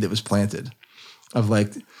seed that was planted of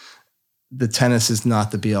like, the tennis is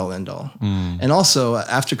not the be all end all. And also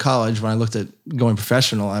after college, when I looked at going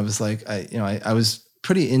professional, I was like, I was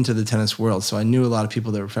pretty into the tennis world. So I knew a lot of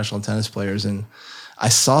people that were professional tennis players, and I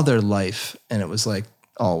saw their life, and it was like,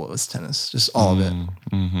 all it was tennis, just all of it.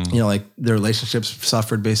 Like their relationships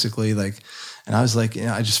suffered basically, like, and I was like,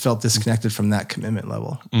 I just felt disconnected from that commitment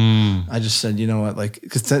level. I just said, you know what, like,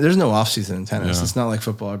 cause there's no off season in tennis. Yeah. It's not like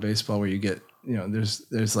football or baseball where you get,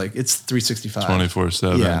 there's like, it's 365.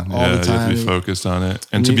 24/7. Yeah, all the time. You have to be focused on it.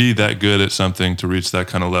 And to be that good at something, to reach that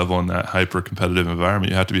kind of level in that hyper competitive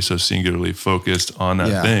environment, you have to be so singularly focused on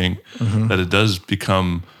that thing that it does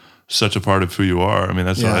become such a part of who you are. I mean,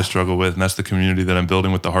 that's what I struggle with. And that's the community that I'm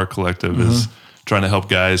building with the Heart Collective is trying to help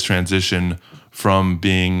guys transition from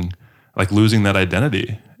being like losing that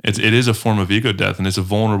identity. It is a form of ego death, and it's a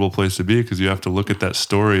vulnerable place to be because you have to look at that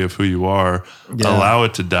story of who you are, allow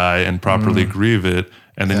it to die and properly grieve it.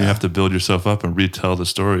 And then you have to build yourself up and retell the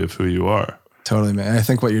story of who you are. Totally, man. I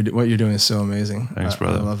think what you're doing is so amazing. Thanks,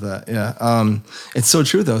 brother. I love that. Yeah. It's so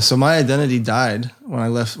true though. So my identity died when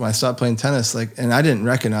I stopped playing tennis, like, and I didn't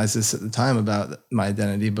recognize this at the time about my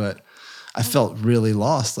identity, but I felt really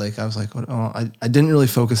lost. Like I was like, I didn't really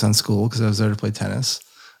focus on school because I was there to play tennis.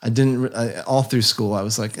 All through school, I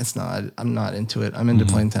was like, I'm not into it. I'm into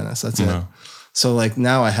playing tennis. That's it. So like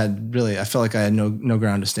now I felt like I had no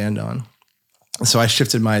ground to stand on. So I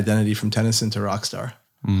shifted my identity from tennis into rock star.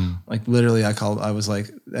 Like literally I was like,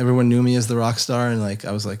 everyone knew me as the rock star. And like,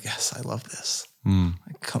 I was like, yes, I love this.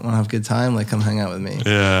 Like, want to have a good time? Like come hang out with me.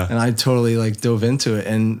 Yeah. And I totally like dove into it,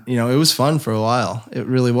 and it was fun for a while. It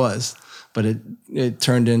really was, but it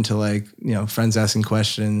turned into like, friends asking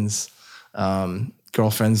questions,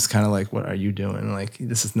 girlfriend's kind of like, what are you doing? Like,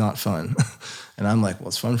 this is not fun. And I'm like, well,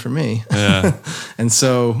 it's fun for me. Yeah. And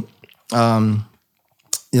so,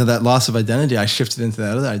 that loss of identity, I shifted into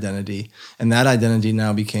that other identity, and that identity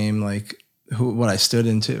now became like what I stood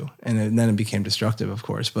into. And then it became destructive, of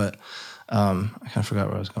course, but, I kind of forgot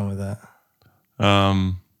where I was going with that.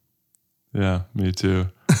 Yeah, me too.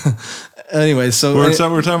 Anyway, so we're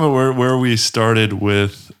talking about where we started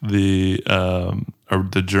with the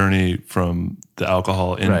journey from the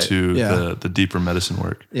alcohol into the deeper medicine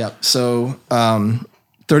work. Yeah. So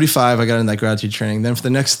 35, I got in that gratitude training. Then for the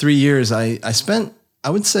next 3 years, I spent, I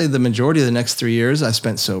would say the majority of the next 3 years I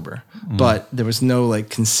spent sober, but there was no like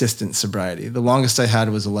consistent sobriety. The longest I had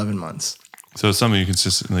was 11 months. So it's something you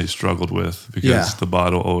consistently struggled with because the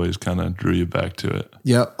bottle always kind of drew you back to it.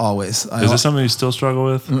 Yep, always. Is it something you still struggle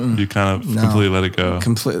with? You kind of completely let it go?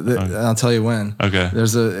 Completely. Okay. I'll tell you when. Okay.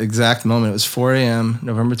 There's an exact moment. It was 4 a.m.,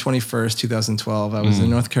 November 21st, 2012. I was in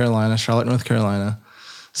North Carolina, Charlotte, North Carolina,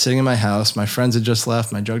 sitting in my house. My friends had just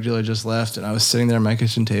left. My drug dealer just left. And I was sitting there at my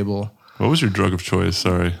kitchen table. What was your drug of choice?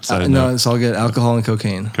 Sorry. No, it's all good. Alcohol and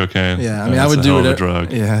cocaine. Cocaine. Yeah, I mean, I would do it. A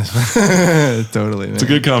drug. Yeah, totally. Man. It's a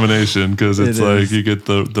good combination because it's like you get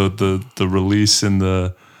the release and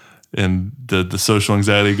the social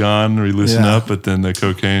anxiety gone, where you loosen up, but then the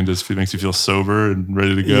cocaine just makes you feel sober and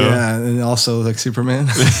ready to go. Yeah, and also like Superman.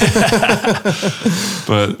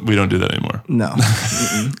 But we don't do that anymore. No.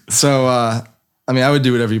 So, I mean, I would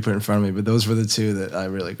do whatever you put in front of me, but those were the two that I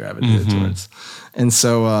really gravitated towards. And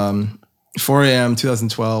so, 4 a.m.,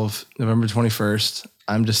 2012, November 21st,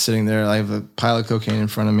 I'm just sitting there. I have a pile of cocaine in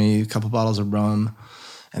front of me, a couple bottles of rum,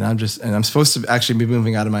 and I'm supposed to actually be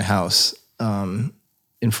moving out of my house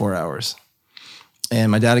in 4 hours. And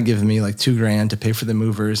my dad had given me like $2,000 to pay for the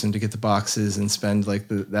movers and to get the boxes and spend like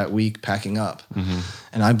that week packing up.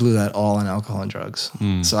 And I blew that all on alcohol and drugs.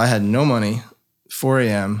 So I had no money. 4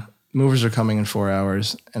 a.m., movers are coming in 4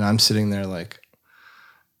 hours, and I'm sitting there like,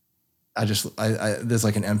 there's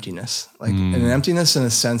like an emptiness, like and an emptiness in a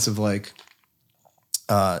sense of like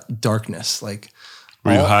darkness. Like,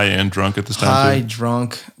 were you high and drunk at this time? High,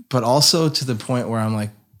 drunk, but also to the point where I'm like,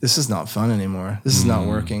 this is not fun anymore. This is not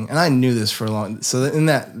working. And I knew this for a long. So in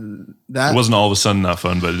that it wasn't all of a sudden not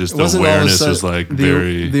fun, but just the wasn't awareness was like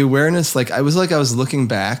the awareness. Like I was looking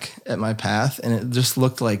back at my path, and it just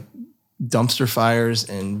looked like dumpster fires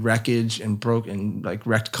and wreckage and like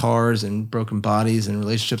wrecked cars and broken bodies and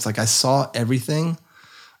relationships. Like I saw everything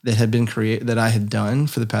that had been created, that I had done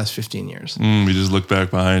for the past 15 years. You just look back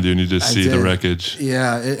behind you and you just see the wreckage.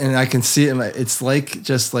 Yeah. And I can see it. It's like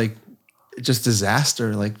just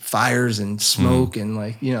disaster, like fires and smoke and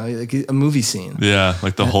like, you know, like a movie scene. Yeah.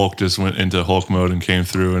 Like the Hulk just went into Hulk mode and came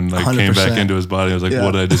through and like 100%. Came back into his body. I was like,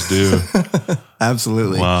 what did I just do?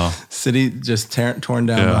 Absolutely. Wow. City just torn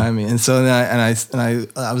down behind me. And so then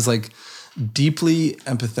I was like deeply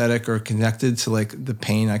empathetic or connected to like the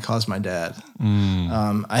pain I caused my dad.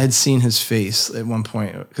 I had seen his face at one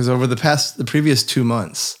point because over the previous 2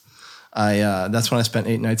 months, that's when I spent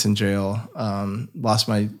 8 nights in jail, lost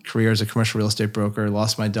my career as a commercial real estate broker,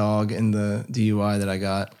 lost my dog in the DUI that I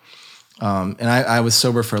got. And I was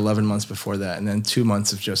sober for 11 months before that. And then 2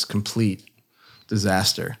 months of just complete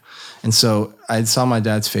disaster. And so I saw my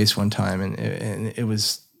dad's face one time and it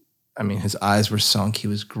was, I mean, his eyes were sunk. He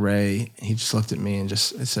was gray. He just looked at me and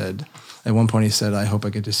just said, at one point he said, I hope I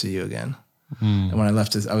get to see you again. And when I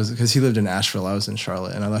left because he lived in Asheville, I was in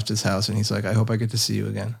Charlotte, and I left his house and he's like, I hope I get to see you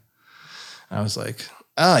again. And I was like,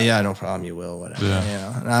 oh yeah, no problem. You will, whatever. Yeah. You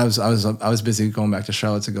know? And I was busy going back to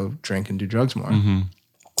Charlotte to go drink and do drugs more.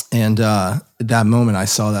 And at that moment I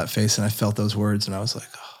saw that face and I felt those words and I was like,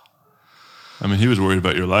 oh. I mean, he was worried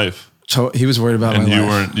about your life. So he was worried about my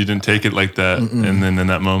life. You didn't take it like that. And then in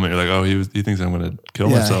that moment, you're like, oh, he thinks I'm going to kill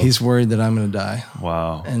myself. Yeah, he's worried that I'm going to die.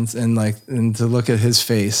 Wow. And to look at his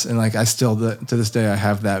face and like, I still, to this day, I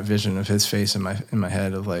have that vision of his face in my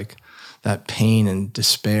head of like that pain and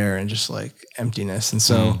despair and just like emptiness. And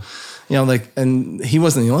so, you know, like, and he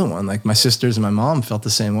wasn't the only one, like my sisters and my mom felt the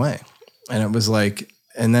same way. And it was like,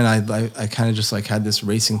 and then I kind of just like had this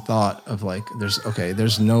racing thought of like,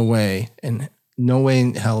 there's no way in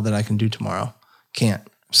hell that I can do tomorrow. Can't.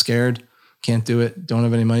 I'm scared. Can't do it. Don't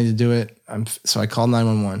have any money to do it. So I called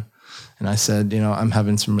 911 and I said, you know, I'm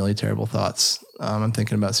having some really terrible thoughts. I'm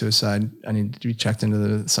thinking about suicide. I need to be checked into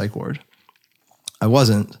the psych ward. I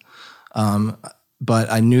wasn't.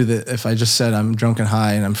 But I knew that if I just said I'm drunk and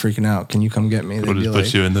high and I'm freaking out, can you come get me? They'd be like,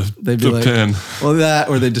 put you in the pen. Well, that,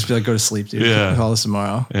 or they'd just be like, go to sleep, dude. Yeah. Call us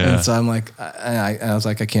tomorrow. Yeah. And so I'm like, I was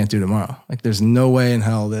like, I can't do tomorrow. Like there's no way in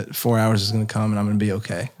hell that 4 hours is going to come and I'm going to be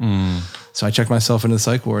okay. So I checked myself into the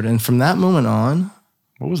psych ward. And from that moment on.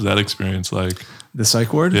 What was that experience like? The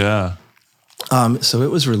psych ward? Yeah. So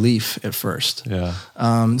it was relief at first. Yeah.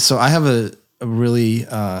 So I have a really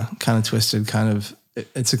kind of twisted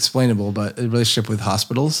it's explainable, but the relationship with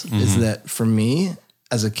hospitals is that for me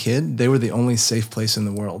as a kid, they were the only safe place in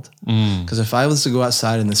the world. Because if I was to go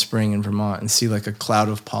outside in the spring in Vermont and see like a cloud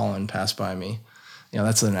of pollen pass by me, you know,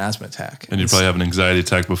 that's an asthma attack. And you'd probably have an anxiety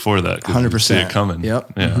attack before that. 100%. You see it coming.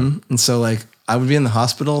 Yep. Yeah. And so like I would be in the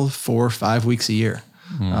hospital 4 or 5 weeks a year,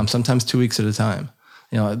 sometimes 2 weeks at a time.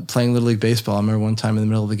 You know, playing Little League Baseball, I remember one time in the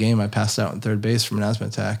middle of the game, I passed out in third base from an asthma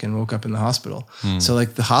attack and woke up in the hospital. So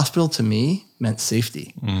like the hospital to me meant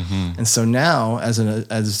safety. And so now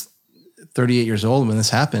as 38 years old, when this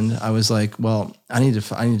happened, I was like, well, I need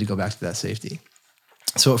to go back to that safety.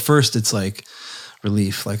 So at first it's like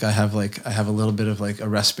relief. Like I have a little bit of like a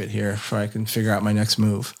respite here before I can figure out my next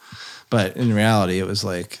move. But in reality, it was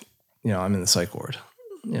like, you know, I'm in the psych ward.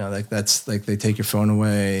 You know, like that's like they take your phone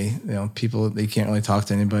away. You know, people, they can't really talk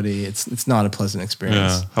to anybody. It's not a pleasant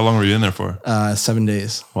experience. Yeah. How long were you in there for? 7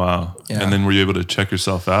 days. Wow. Yeah. And then were you able to check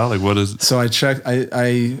yourself out? Like what is? So I checked.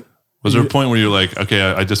 Was there a point where you're like, okay,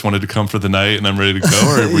 I just wanted to come for the night and I'm ready to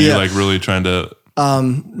go, or were you like really trying to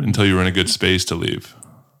until you were in a good space to leave?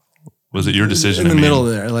 Was it your decision? In the middle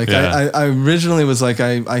there, like I originally was like,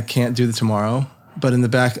 I can't do the tomorrow, but in the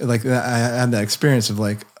back, like I had that experience of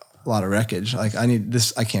like a lot of wreckage. Like I need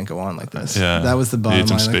this. I can't go on like this. Yeah, that was the bottom line.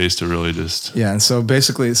 You need some space to really just. Yeah, and so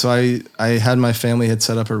basically, I had my family had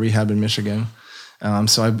set up a rehab in Michigan.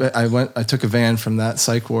 So I took a van from that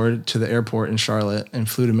psych ward to the airport in Charlotte and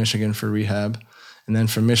flew to Michigan for rehab. And then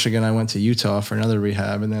from Michigan, I went to Utah for another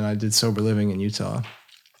rehab. And then I did sober living in Utah.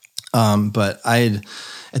 But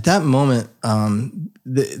at that moment,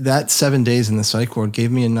 that 7 days in the psych ward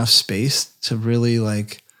gave me enough space to really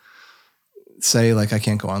like say like, I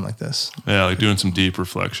can't go on like this. Yeah. Like doing some deep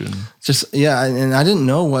reflection. Just, yeah. And I didn't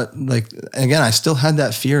know what, like, again, I still had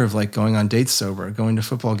that fear of like going on dates sober, going to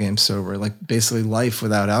football games sober, like basically life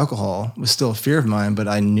without alcohol was still a fear of mine. But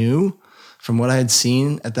I knew from what I had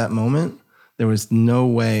seen at that moment, there was no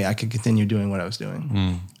way I could continue doing what I was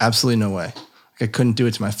doing. Absolutely no way. Like I couldn't do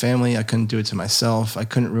it to my family. I couldn't do it to myself. I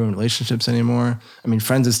couldn't ruin relationships anymore. I mean,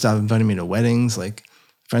 friends had stopped inviting me to weddings, like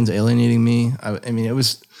friends alienating me. I mean,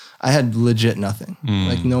 I had legit nothing,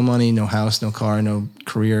 like no money, no house, no car, no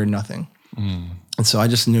career, nothing. And so I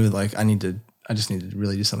just knew like I just needed to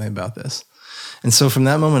really do something about this. And so from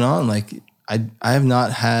that moment on, like I have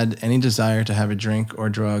not had any desire to have a drink or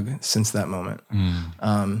drug since that moment.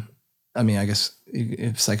 I mean, I guess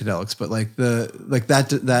if psychedelics, but like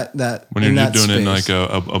that when you're doing it in like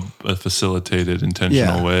a facilitated,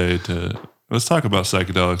 intentional way let's talk about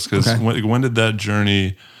psychedelics. Cause when did that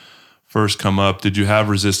journey first come up? Did you have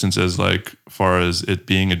resistance as like far as it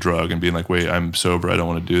being a drug and being like, wait, I'm sober, I don't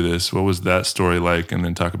want to do this? What was that story like? And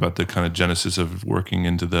then talk about the kind of genesis of working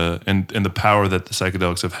into and the power that the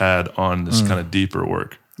psychedelics have had on this kind of deeper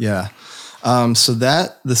work. Yeah. So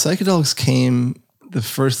the psychedelics came, the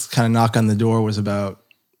first kind of knock on the door was about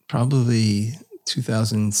probably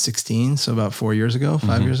 2016. So about 4 years ago,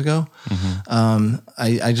 5 years ago.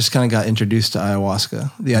 I just kind of got introduced to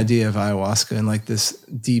ayahuasca, the idea of ayahuasca and like this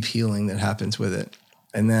deep healing that happens with it.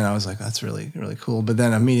 And then I was like, that's really, really cool. But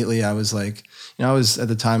then immediately I was like, at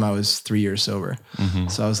the time I was 3 years sober.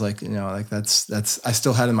 So I was like, like that's, I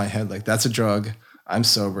still had in my head, like that's a drug. I'm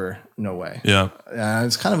sober. No way. Yeah. And I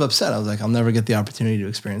was kind of upset. I was like, I'll never get the opportunity to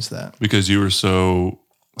experience that. Because you were so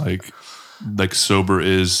like sober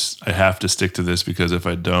is, I have to stick to this because if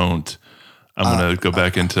I don't, I'm going to go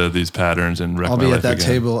back into these patterns and wreck my life again. I'll be at that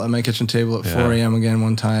table, at my kitchen table at 4 a.m. again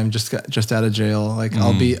one time, just out of jail. Like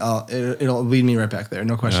it'll lead me right back there.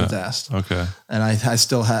 No questions asked. Okay. And I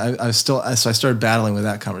started battling with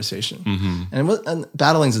that conversation. And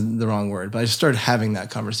battling's the wrong word, but I just started having that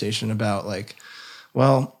conversation about like,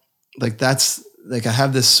 well, like that's like, I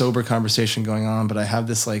have this sober conversation going on, but I have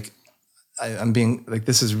this like, I'm being like,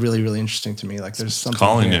 this is really, really interesting to me. Like there's something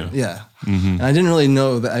calling you. Yeah. And I didn't really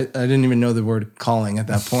know that. I didn't even know the word calling at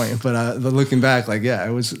that point, but looking back, like, yeah,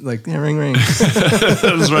 it was like, ring, ring.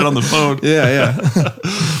 That was right on the phone. Yeah.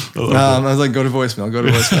 I was like, go to voicemail.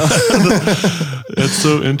 That's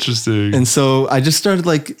so interesting. And so I just started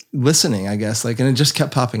like listening, I guess, like, and it just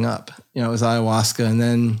kept popping up, it was ayahuasca and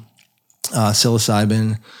then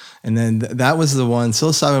psilocybin. And then that was the one,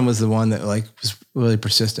 psilocybin was the one that like was really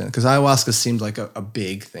persistent because ayahuasca seemed like a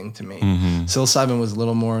big thing to me. Psilocybin was a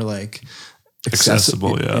little more like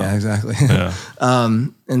accessible. Yeah, exactly. Yeah.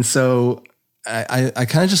 And so I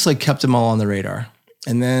kind of just like kept them all on the radar.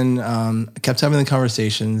 And then I kept having the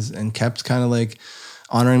conversations and kept kind of like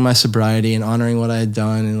honoring my sobriety and honoring what I had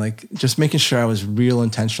done and like just making sure I was real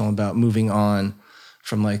intentional about moving on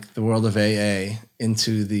from like the world of AA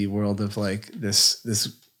into the world of like this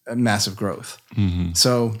massive growth.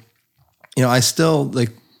 So, I still like,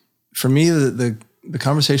 for me, the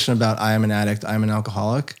conversation about I am an addict, I'm an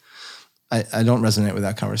alcoholic, I don't resonate with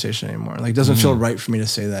that conversation anymore. Like it doesn't feel right for me to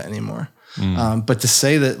say that anymore. But to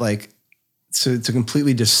say that like, to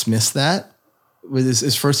completely dismiss that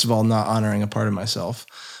is first of all, not honoring a part of myself.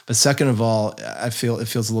 But second of all, I feel it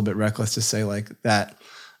feels a little bit reckless to say like that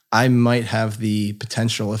I might have the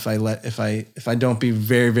potential if I don't be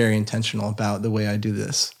very, very intentional about the way I do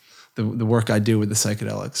this, the work I do with the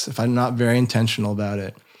psychedelics. If I'm not very intentional about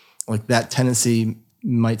it, like that tendency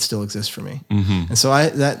might still exist for me. And so I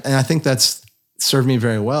think that's served me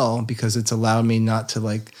very well because it's allowed me not to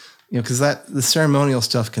like, because the ceremonial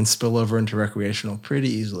stuff can spill over into recreational pretty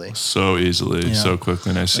easily. So easily, so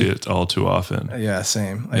quickly, and I see it all too often. Yeah,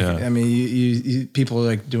 same. Like, I mean, you people are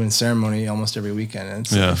like doing ceremony almost every weekend, and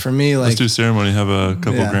so for me, like, let's do ceremony, have a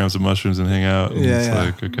couple grams of mushrooms, and hang out. And it's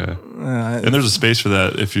like okay, and there's a space for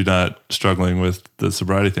that if you're not struggling with the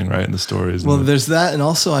sobriety thing, right? And the stories. Well, there's that, and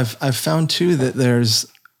also I've found too that there's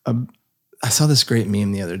I saw this great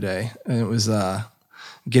meme the other day, and it was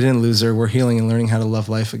get in, loser. We're healing and learning how to love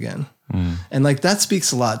life again. And like, that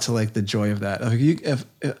speaks a lot to like the joy of that. Like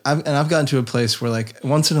I've gotten to a place where like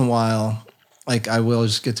once in a while, like I will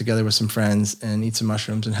just get together with some friends and eat some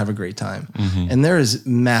mushrooms and have a great time. And there is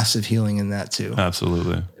massive healing in that too.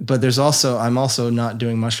 Absolutely. But I'm also not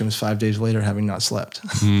doing mushrooms 5 days later, having not slept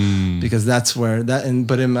because that's where through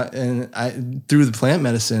the plant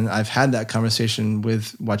medicine, I've had that conversation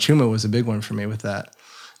with Wachuma was a big one for me with that.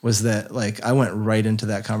 Was that like I went right into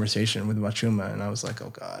that conversation with Wachuma and I was like, oh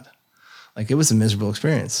God, like it was a miserable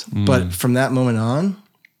experience. But from that moment on,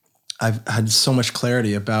 I've had so much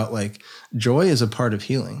clarity about like joy is a part of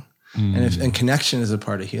healing. And connection is a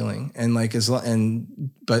part of healing. And like,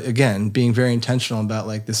 but again, being very intentional about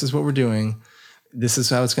like, this is what we're doing. This is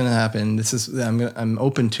how it's going to happen. I'm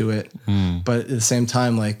open to it. But at the same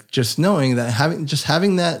time, like just knowing that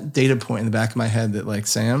having that data point in the back of my head that like,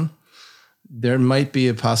 Sam, there might be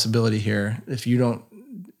a possibility here if you don't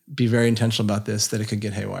be very intentional about this, that it could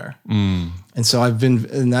get haywire. And so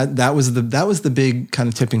and that was the big kind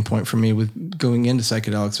of tipping point for me with going into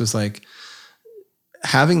psychedelics, was like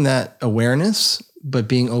having that awareness, but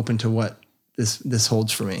being open to what this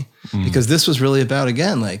holds for me. Because this was really about,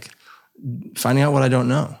 again, like finding out what I don't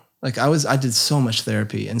know. Like I did so much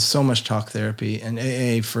therapy and so much talk therapy and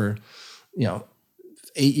AA for,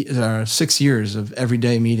 6 years of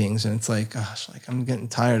everyday meetings. And it's like, gosh, like I'm getting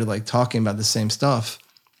tired of like talking about the same stuff.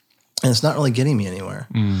 And it's not really getting me anywhere.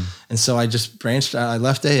 And so I just branched out. I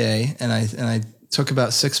left AA and I took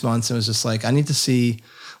about 6 months and was just like, I need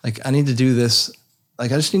to do this.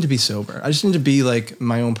 Like, I just need to be sober. I just need to be like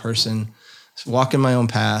my own person, walk in my own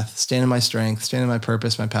path, stand in my strength, stand in my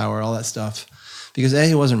purpose, my power, all that stuff. Because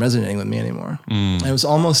AA wasn't resonating with me anymore. And it was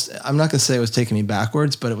almost, I'm not going to say it was taking me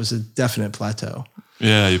backwards, but it was a definite plateau.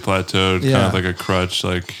 Yeah, you plateaued, kind of like a crutch.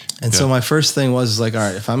 So my first thing was like, all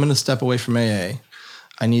right, if I'm going to step away from AA,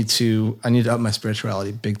 I need to up my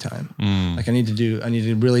spirituality big time. Like I need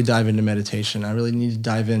to really dive into meditation. I really need to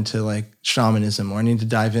dive into like shamanism, or I need to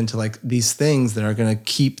dive into like these things that are going to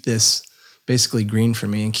keep this basically green for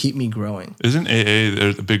me and keep me growing. Isn't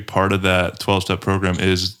AA a big part of that 12-step program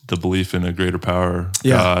is the belief in a greater power,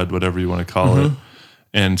 God, whatever you want to call it.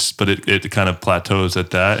 But it kind of plateaus at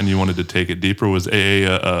that, and you wanted to take it deeper. Was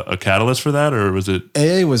AA a catalyst for that, or was it?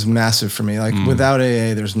 AA was massive for me. Like without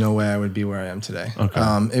AA, there's no way I would be where I am today.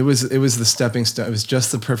 Okay. It was the stepping stone. It was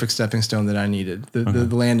just the perfect stepping stone that I needed.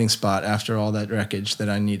 The landing spot after all that wreckage that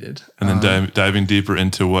I needed. And then diving deeper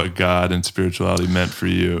into what God and spirituality meant for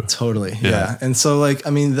you. Totally. Yeah. And so like, I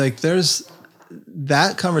mean, like there's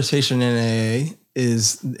that conversation in AA.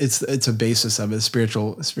 It's a basis of it,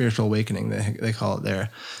 spiritual awakening, they call it there.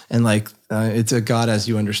 And like, it's a God as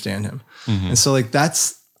you understand him. And so like,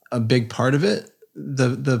 that's a big part of it.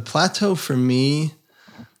 The plateau for me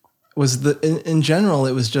was in general,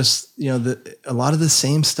 it was just, a lot of the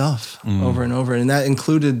same stuff over and over. And that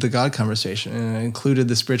included the God conversation, and it included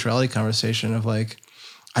the spirituality conversation of like,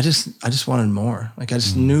 I just wanted more. Like I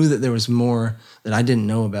just knew that there was more that I didn't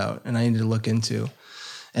know about and I needed to look into.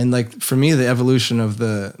 And like for me, the evolution of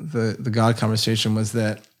the God conversation was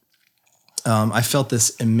that I felt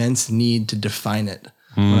this immense need to define it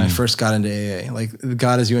when I first got into AA. Like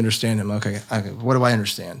God as you understand him. Okay, what do I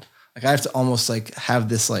understand? Like I have to almost like have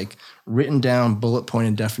this like written down bullet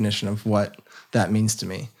pointed definition of what that means to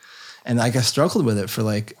me. And like I struggled with it for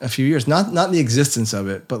like a few years, not the existence of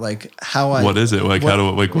it, but like what is it? Like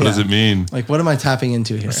what does it mean? Like what am I tapping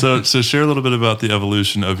into here? So share a little bit about the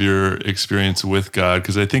evolution of your experience with God,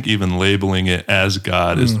 because I think even labeling it as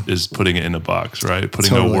God is putting it in a box, right?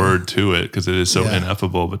 Putting a word to it because it is so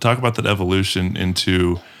ineffable. But talk about that evolution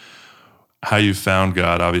into how you found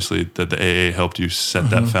God. Obviously that the AA helped you set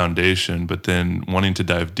that foundation, but then wanting to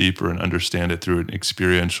dive deeper and understand it through an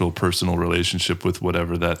experiential, personal relationship with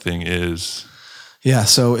whatever that thing is. Yeah.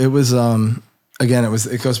 So it was, again,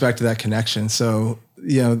 it goes back to that connection. So,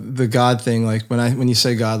 the God thing, like when you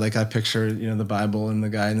say God, like I picture, the Bible and the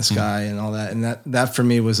guy in the sky and all that. And that for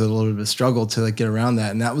me was a little bit of a struggle to like get around that.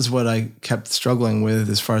 And that was what I kept struggling with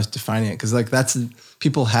as far as defining it. Cause like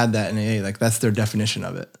people had that in AA, like that's their definition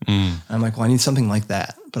of it. And I'm like, well, I need something like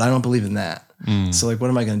that, but I don't believe in that. So like, what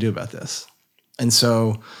am I going to do about this? And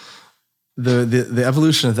so the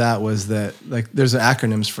evolution of that was that like, there's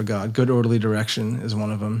acronyms for God. Good orderly direction is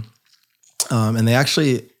one of them. And they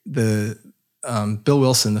actually, Bill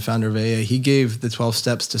Wilson, the founder of AA, he gave the 12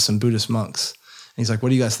 steps to some Buddhist monks. And he's like, what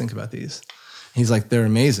do you guys think about these? And he's like, they're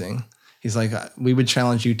amazing. He's like, we would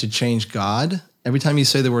challenge you to change God. Every time you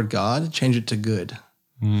say the word God, change it to good.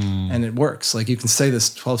 And it works. Like you can say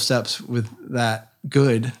this 12 steps with that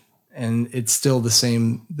good, and it's still the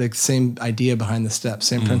same idea behind the steps,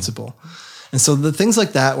 same principle. And so the things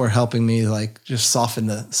like that were helping me like just soften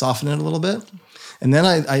it a little bit. And then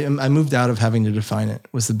I moved out of having to define it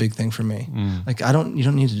was the big thing for me. Like you don't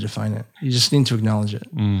need to define it. You just need to acknowledge it.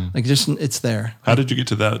 Like it's there. How did you get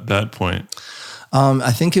to that point?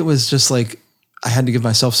 I think it was just like, I had to give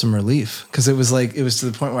myself some relief because it was to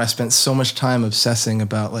the point where I spent so much time obsessing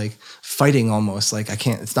about like fighting almost like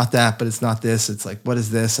it's not that, but it's not this. It's like, what is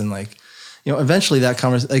this? And like, eventually that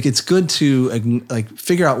conversation, like it's good to like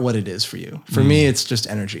figure out what it is for you. For me, it's just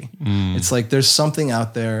energy. It's like, there's something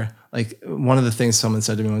out there. Like one of the things someone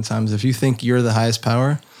said to me one time is if you think you're the highest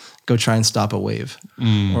power, go try and stop a wave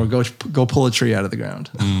or go pull a tree out of the ground.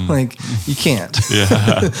 Like you can't.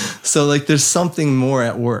 Yeah. So like there's something more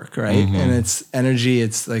at work, right? And it's energy,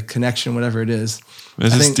 it's like connection, whatever it is.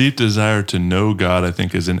 There's this deep desire to know God, I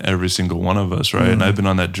think, is in every single one of us, right? And I've been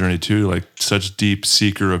on that journey too, like such deep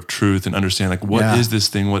seeker of truth and understand like, what is this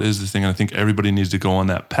thing? What is this thing? And I think everybody needs to go on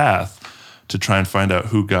that path to try and find out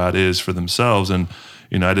who God is for themselves. And,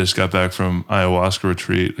 you know, I just got back from ayahuasca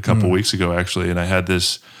retreat a couple weeks ago, actually, and I had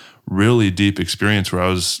this really deep experience where I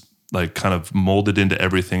was like kind of molded into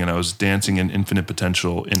everything and I was dancing in infinite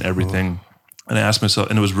potential in everything. And I asked myself,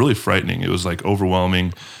 and it was really frightening. It was like overwhelming.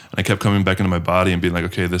 And I kept coming back into my body and being like,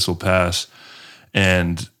 okay, this will pass.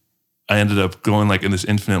 And I ended up going like in this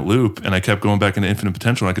infinite loop, and I kept going back into infinite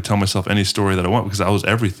potential. And I could tell myself any story that I want because I was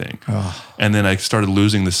everything. And then I started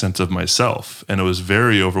losing the sense of myself, and it was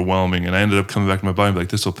very overwhelming. And I ended up coming back to my body and be like,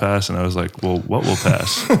 this will pass. And I was like, well, what will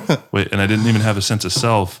pass? Wait, and I didn't even have a sense of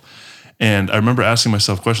self. And I remember asking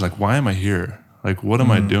myself questions like, why am I here? Like, what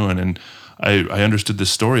am I doing? And I understood this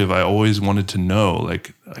story of I always wanted to know,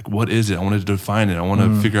 like what is it? I wanted to define it. I want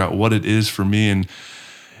to figure out what it is for me. And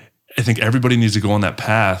I think everybody needs to go on that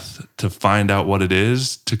path to find out what it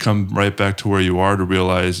is, to come right back to where you are, to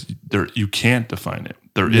realize you can't define it.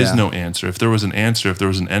 There is no answer. If there was an answer, if there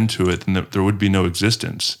was an end to it, then there would be no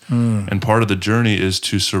existence. And part of the journey is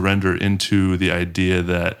to surrender into the idea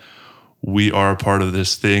that we are a part of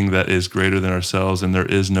this thing that is greater than ourselves, and there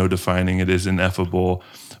is no defining. It is ineffable.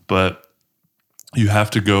 But you have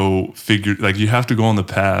to go you have to go on the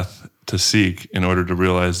path to seek in order to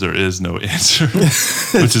realize there is no answer,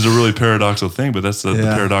 which is a really paradoxical thing, but that's the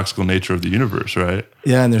paradoxical nature of the universe, right?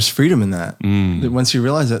 Yeah. And there's freedom in that. Once you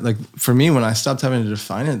realize that, like for me, when I stopped having to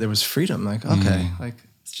define it, there was freedom. Like, okay, like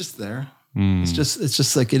it's just there. It's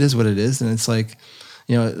just like, it is what it is. And it's like,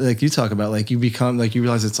 you know, like you talk about, like you become, like you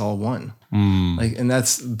realize it's all one. Like, and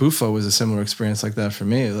that's, Bufo was a similar experience like that for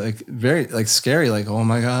me. Like very like scary, like, oh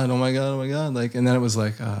my God. Like, and then it was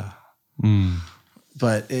like,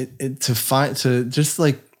 but it to just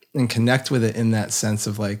like, and connect with it in that sense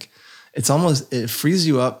of like, it's almost, it frees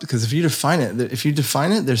you up because if you define it,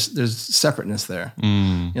 there's separateness there.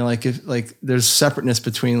 You know, like if like there's separateness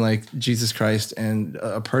between like Jesus Christ and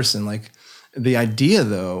a person. Like the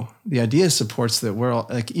idea supports that we're all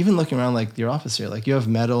like, even looking around like your office here, like you have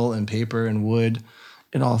metal and paper and wood.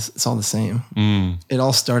 It's all the same. It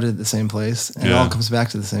all started at the same place, and it all comes back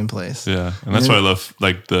to the same place. Yeah, and that's why I love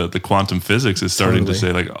like the quantum physics is starting to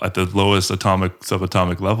say like at the lowest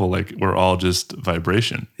subatomic level, like we're all just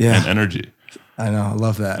vibration and energy. I know, I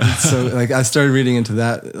love that. So like I started reading into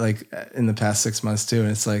that like in the past 6 months too,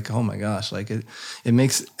 and it's like, oh my gosh, like it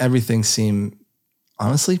makes everything seem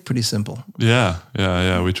honestly pretty simple. Yeah.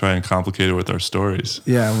 We try and complicate it with our stories.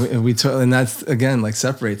 Yeah, and that's again like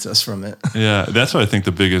separates us from it. Yeah, that's why I think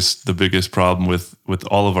the biggest problem with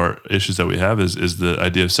all of our issues that we have is the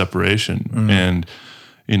idea of separation. And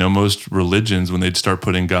you know, most religions, when they start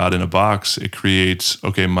putting God in a box, it creates,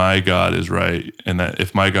 okay, my God is right, and that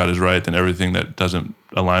if my God is right, then everything that doesn't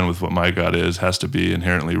align with what my God is has to be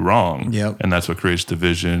inherently wrong. And that's what creates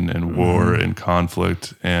division and war and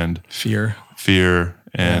conflict and fear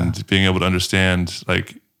and being able to understand,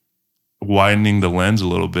 like widening the lens a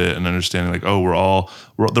little bit and understanding like, oh,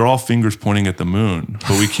 they're all fingers pointing at the moon,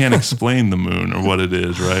 but we can't explain the moon or what it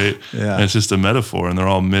is, right? And it's just a metaphor, and they're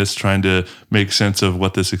all trying to make sense of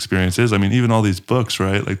what this experience is. I mean, even all these books,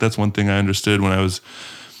 right? Like that's one thing I understood when I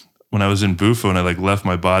was in Bufo and I like left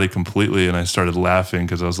my body completely and I started laughing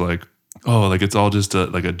because I was like, oh, like it's all just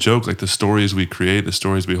a joke, like the stories we create, the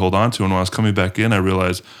stories we hold on to. And when I was coming back in, I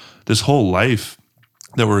realized this whole life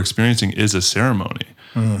that we're experiencing is a ceremony.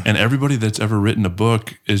 And everybody that's ever written a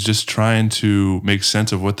book is just trying to make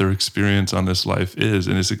sense of what their experience on this life is.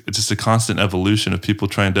 And it's just a constant evolution of people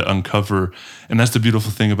trying to uncover. And that's the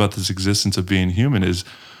beautiful thing about this existence of being human is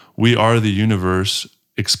we are the universe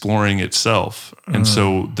exploring itself. And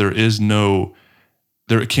so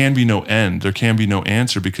there can be no end. There can be no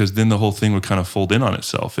answer because then the whole thing would kind of fold in on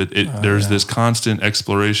itself. There's this constant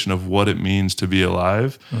exploration of what it means to be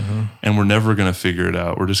alive, and we're never going to figure it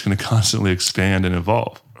out. We're just going to constantly expand and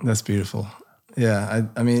evolve. That's beautiful. Yeah.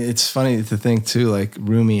 I mean, it's funny to think too, like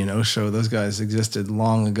Rumi and Osho, those guys existed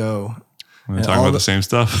long ago. We're talking about the same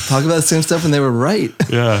stuff. Talk about the same stuff, and they were right.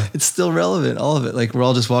 Yeah. It's still relevant, all of it. Like we're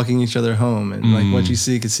all just walking each other home, and like what you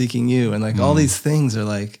seek is seeking you. And like all these things are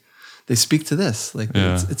like, they speak to this. Like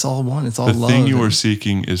it's all one. It's all love. The thing you are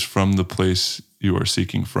seeking is from the place you are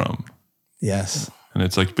seeking from. Yes. And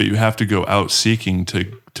it's like, but you have to go out seeking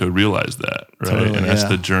to realize that, right? Totally, and that's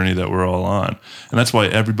the journey that we're all on. And that's why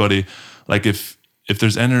everybody, like if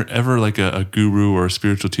there's ever like a guru or a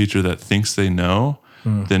spiritual teacher that thinks they know,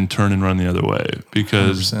 than turn and run the other way.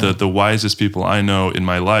 Because 100%. the wisest people I know in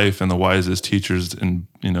my life and the wisest teachers and,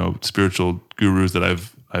 spiritual gurus that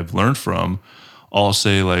I've learned from all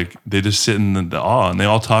say, like, they just sit in the awe, and they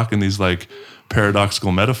all talk in these like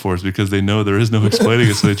paradoxical metaphors because they know there is no explaining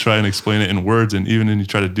it. So they try and explain it in words. And even when you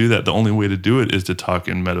try to do that, the only way to do it is to talk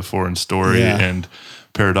in metaphor and story and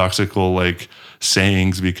paradoxical like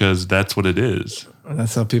sayings, because that's what it is.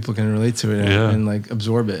 That's how people can relate to it and like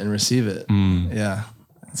absorb it and receive it. Yeah.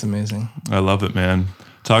 It's amazing. I love it, man.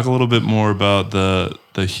 Talk a little bit more about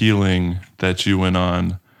the healing that you went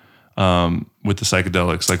on with the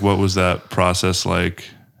psychedelics. Like, what was that process like?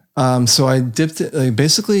 So I dipped it, like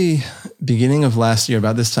basically beginning of last year,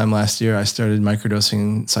 about this time last year, I started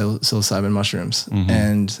microdosing psilocybin mushrooms.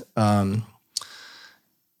 And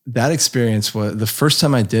that experience was, the first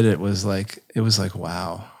time I did it was like,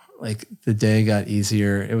 wow, like the day got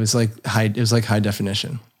easier. It was like high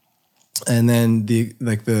definition. And then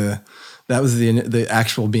that was the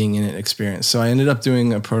actual being in it experience. So I ended up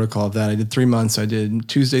doing a protocol of that. I did 3 months. I did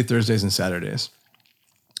Tuesday, Thursdays, and Saturdays.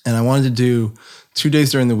 And I wanted to do 2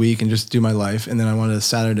 days during the week and just do my life. And then I wanted a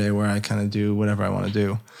Saturday where I kind of do whatever I want to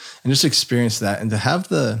do and just experience that. And to have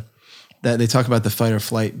that they talk about the fight or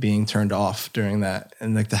flight being turned off during that.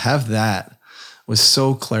 And like to have that was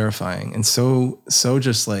so clarifying and so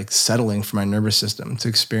just like settling for my nervous system to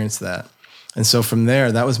experience that. And so from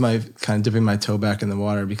there, that was my kind of dipping my toe back in the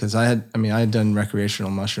water, because I had done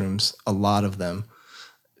recreational mushrooms, a lot of them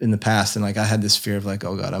in the past. And like, I had this fear of like,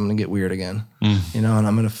 oh God, I'm going to get weird again, and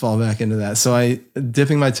I'm going to fall back into that. So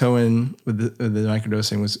dipping my toe in with the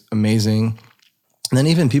microdosing was amazing. And then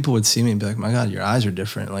even people would see me and be like, my God, your eyes are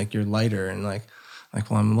different. Like you're lighter. And like,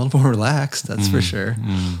 well, I'm a little more relaxed. That's for sure.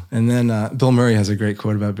 And then Bill Murray has a great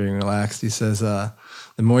quote about being relaxed. He says, the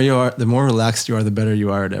more relaxed you are, the better you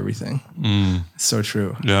are at everything. It's so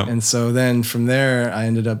true. Yeah. And so then from there, I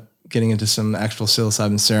ended up getting into some actual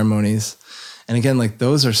psilocybin ceremonies. And again, like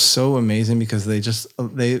those are so amazing because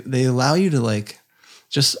they allow you to like,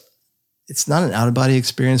 just, it's not an out of body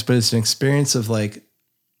experience, but it's an experience of like,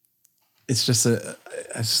 it's just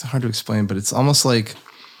hard to explain, but it's almost like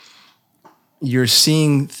you're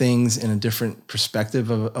seeing things in a different perspective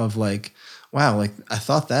of like, wow, like I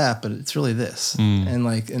thought that, but it's really this. And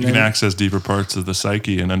like, and you can access deeper parts of the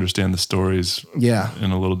psyche and understand the stories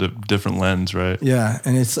in a little different lens, right? Yeah.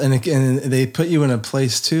 And and they put you in a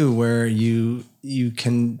place too, where you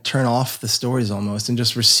can turn off the stories almost and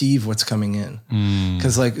just receive what's coming in.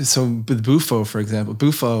 Cause like, so with Bufo, for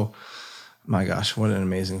example, my gosh, what an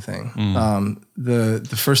amazing thing.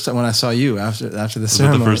 The first time when I saw you after the ceremony. Was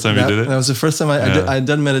that the first time you did it? That was the first time I'd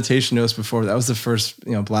done meditation notes before. That was the first,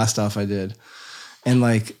 blast off I did. And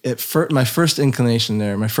like my first inclination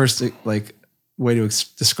there, my first like way to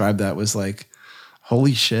describe that was like,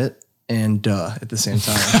 holy shit and duh at the same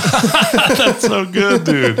time. That's so good,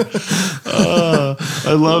 dude.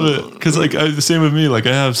 I love it. Cause like the same with me, like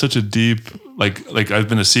I have such a deep, like I've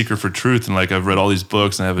been a seeker for truth, and like I've read all these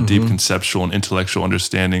books and I have a deep conceptual and intellectual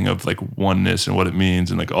understanding of like oneness and what it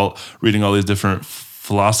means, and like reading all these different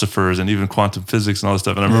philosophers and even quantum physics and all this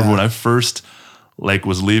stuff. And I remember when I first like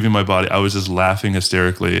was leaving my body, I was just laughing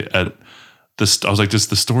hysterically at this. I was like,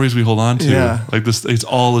 just the stories we hold on to, like this, it's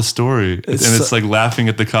all a story. It's like laughing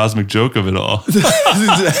at the cosmic joke of it all.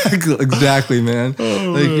 exactly, man.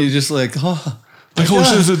 Like you just like, oh. Like, oh,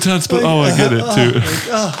 shit is intense, but I get it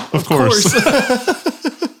too. Of course.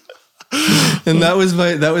 And that was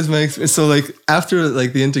my experience. So like after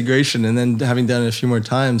like the integration and then having done it a few more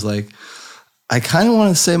times, like I kind of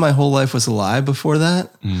want to say my whole life was a lie before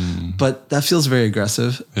that, but that feels very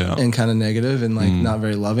aggressive and kind of negative and like not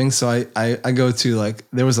very loving. So I go to like,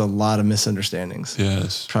 there was a lot of misunderstandings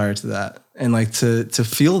prior to that. And like to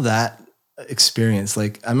feel that experience,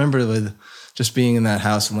 like I remember with just being in that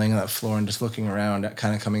house and laying on that floor and just looking around,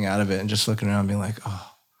 kind of coming out of it and just looking around being like,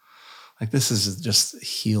 oh, like this is just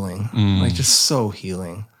healing, like just so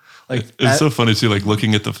healing. Like it's so funny too, like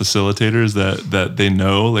looking at the facilitators that they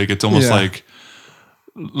know, like it's almost like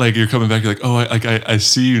you're coming back, you're like, oh, I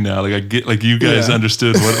see you now. Like I get, like you guys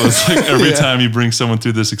understood what it was like every time you bring someone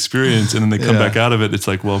through this experience and then they come back out of it. It's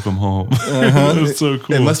like, welcome home. It was so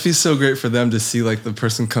cool. It must be so great for them to see like the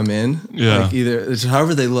person come in, like either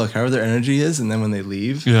however they look, however their energy is. And then when they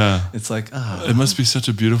leave, it's like, it must be such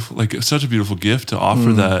a beautiful gift to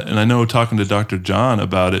offer that. And I know talking to Dr. John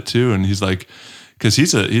about it too. And he's like, because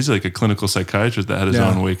he's like a clinical psychiatrist that had his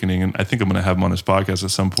own awakening, and I think I'm going to have him on his podcast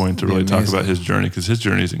at some point to really talk about his journey, because his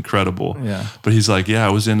journey is incredible. Yeah. But he's like,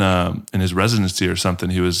 I was in his residency or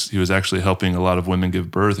something. He was actually helping a lot of women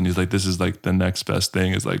give birth, and he's like, this is like the next best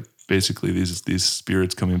thing is like basically these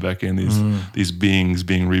spirits coming back in, these beings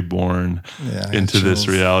being reborn into this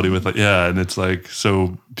reality with and it's like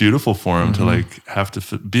so beautiful for him to like have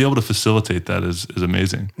to be able to facilitate that is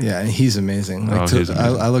amazing. Yeah, and he's amazing. Like he's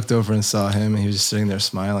amazing. I looked over and saw him, and he was just sitting there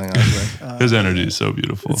smiling. I was like, his energy is so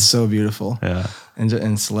beautiful. It's so beautiful. Yeah,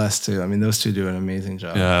 and Celeste too. I mean, those two do an amazing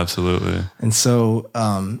job. Yeah, absolutely. And so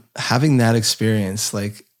having that experience,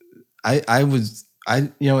 like I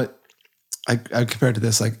compare it to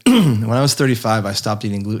this, like when I was 35, I stopped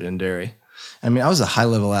eating gluten and dairy. I mean, I was a high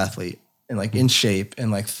level athlete and like in shape and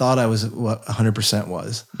like thought I was what 100%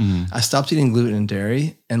 was. I stopped eating gluten and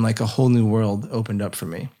dairy and like a whole new world opened up for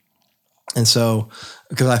me. And so,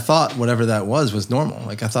 because I thought whatever that was normal.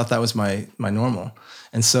 Like I thought that was my normal.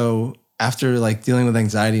 And so after like dealing with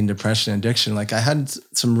anxiety and depression and addiction, like I had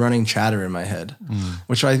some running chatter in my head,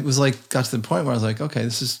 which I was like, got to the point where I was like, okay,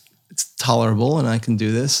 it's tolerable and I can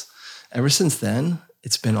do this. Ever since then,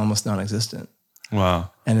 it's been almost non-existent.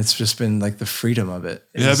 Wow. And it's just been like the freedom of it.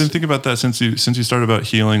 Yeah, I've been thinking about that since you started about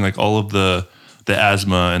healing, like all of the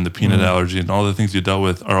asthma and the peanut allergy and all the things you dealt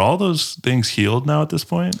with. Are all those things healed now at this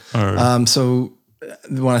point? Or? So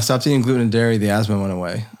when I stopped eating gluten and dairy, the asthma went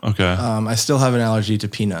away. Okay. I still have an allergy to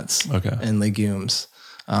peanuts and legumes.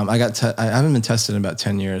 I haven't been tested in about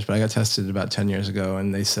 10 years, but I got tested about 10 years ago,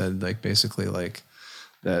 and they said like basically like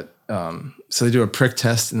that. So they do a prick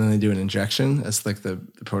test and then they do an injection. That's like the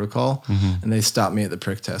protocol. And they stopped me at the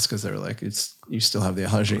prick test because they were like, you still have the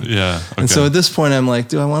allergy. Yeah. Okay. And so at this point, I'm like,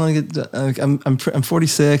 do I want to get? Like, I'm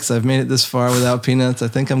 46. I've made it this far without peanuts. I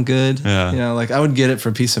think I'm good. Yeah. You know, like I would get it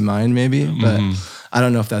for peace of mind, maybe, but I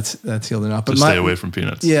don't know if that's healed or not. But just stay away from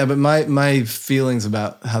peanuts. Yeah, but my feelings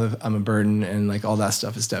about how I'm a burden and like all that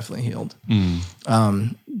stuff is definitely healed.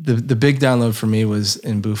 The big download for me was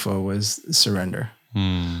in Bufo was surrender.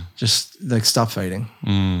 Just like stop fighting.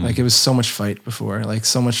 Like it was so much fight before, like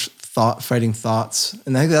so much fighting thoughts.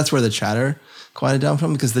 And I think that's where the chatter quieted down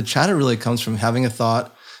from, because the chatter really comes from having a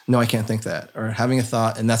thought, no, I can't think that, or having a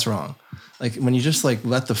thought and that's wrong. Like when you just like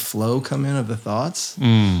let the flow come in of the thoughts,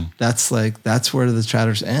 that's where the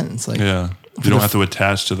chatters end. It's like, you don't have to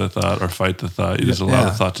attach to the thought or fight the thought. You just allow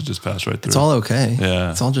the thought to just pass right through. It's all okay.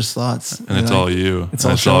 Yeah. It's all just thoughts. And it's all you. It's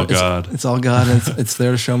all God. It's all God. And it's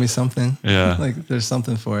there to show me something. Yeah. Like there's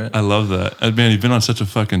something for it. I love that. Man, you've been on such a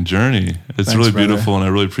fucking journey. It's Thanks, really brother. beautiful. And I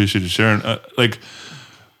really appreciate you sharing. Like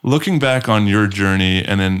looking back on your journey,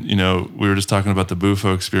 and then, we were just talking about the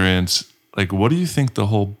Bufo experience. Like, what do you think the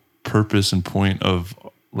whole purpose and point of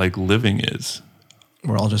like living is?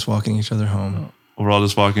 We're all just walking each other home. We're all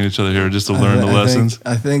just walking each other here just to learn the lessons.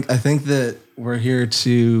 I think that we're here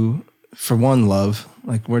to, for one, love.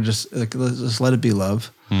 Like we're just like, let's just let it be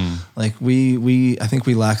love. Like I think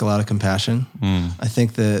we lack a lot of compassion. I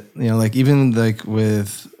think that, like even like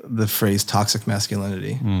with the phrase toxic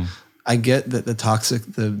masculinity, I get that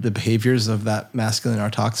the behaviors of that masculine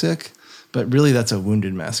are toxic, but really that's a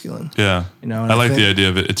wounded masculine. Yeah. I like the idea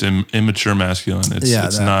of it. It's immature masculine.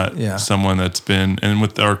 It's not someone that's been, and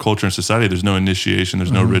with our culture and society, there's no initiation,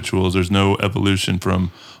 there's no rituals, there's no evolution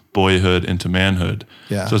from boyhood into manhood.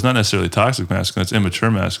 Yeah. So it's not necessarily toxic masculine, it's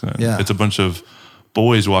immature masculine. Yeah. It's a bunch of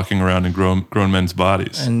boys walking around in grown men's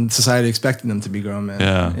bodies. And society expecting them to be grown men.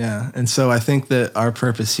 Yeah. Yeah. And so I think that our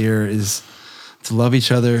purpose here is to love each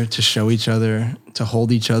other, to show each other, to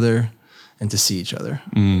hold each other, and to see each other.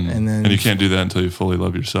 And you can't do that until you fully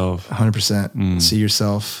love yourself. 100%. See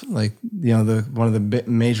yourself. Like, one of the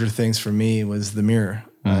major things for me was the mirror,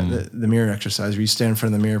 the mirror exercise, where you stand in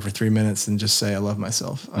front of the mirror for 3 minutes and just say, I love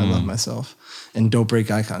myself. I love myself. And don't break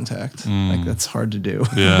eye contact. Like that's hard to do.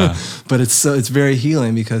 Yeah. But it's very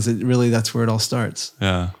healing, because that's where it all starts.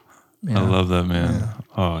 Yeah. I love that, man. Yeah.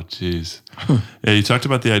 Oh, geez. Yeah. You talked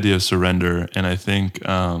about the idea of surrender. And I think,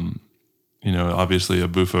 obviously a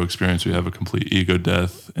Bufo experience, we have a complete ego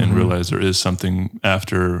death and realize there is something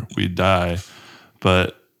after we die.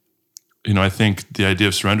 But, I think the idea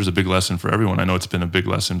of surrender is a big lesson for everyone. I know it's been a big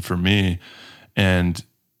lesson for me. And,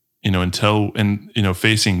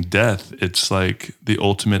 facing death, it's like the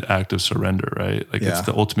ultimate act of surrender, right? Like it's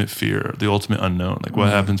the ultimate fear, the ultimate unknown. Like what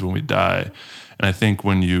happens when we die? And I think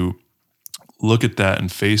when you look at that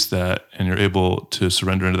and face that, and you're able to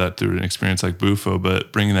surrender into that through an experience like Bufo,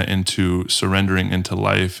 but bringing that into surrendering into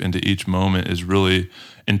life, into each moment, is really,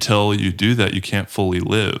 until you do that, you can't fully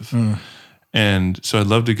live. And so I'd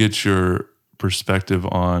love to get your perspective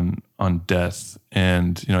on death.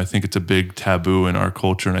 And, I think it's a big taboo in our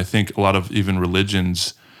culture. And I think a lot of even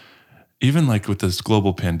religions, even like with this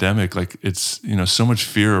global pandemic, like it's, so much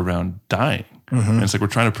fear around dying. And it's like, we're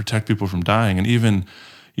trying to protect people from dying. And even,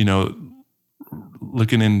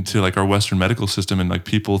 looking into like our Western medical system and like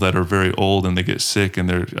people that are very old and they get sick and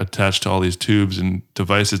they're attached to all these tubes and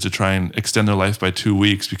devices to try and extend their life by 2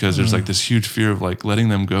 weeks because there's like this huge fear of like letting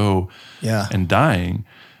them go and dying.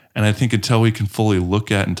 And I think until we can fully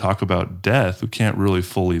look at and talk about death, we can't really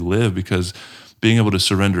fully live, because being able to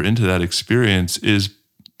surrender into that experience is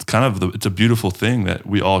kind of it's a beautiful thing that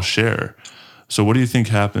we all share. So what do you think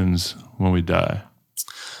happens when we die?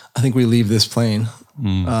 I think we leave this plane.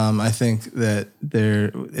 I think that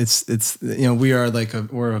it's we are like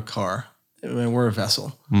we're a car. We're a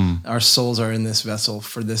vessel. Our souls are in this vessel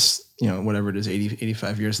for this, whatever it is, 80,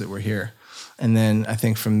 85 years that we're here. And then I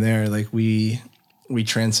think from there, like we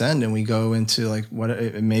transcend and we go into like what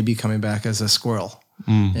it may be coming back as a squirrel.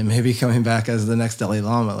 It may be coming back as the next Dalai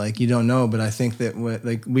Lama. Like, you don't know, but I think that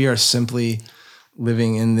we are simply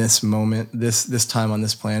living in this moment, this time on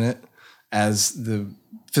this planet as the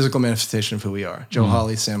physical manifestation of who we are. Joe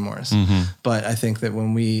Hawley, Sam Morris. But I think that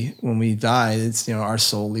when we die, it's, our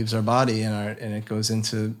soul leaves our body and it goes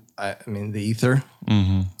into, the ether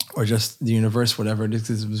or just the universe, whatever it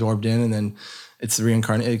is absorbed in, and then it's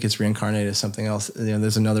reincarnated. It gets reincarnated as something else.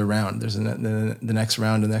 There's another round. There's the next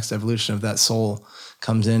round, the next evolution of that soul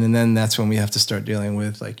comes in, and then that's when we have to start dealing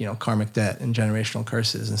with like karmic debt and generational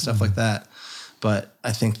curses and stuff like that. But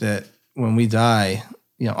I think that when we die,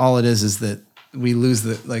 all it is that we lose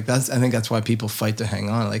I think that's why people fight to hang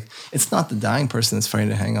on. Like, it's not the dying person that's fighting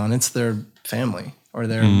to hang on; it's their family or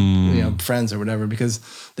their friends or whatever, because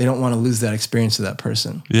they don't want to lose that experience of that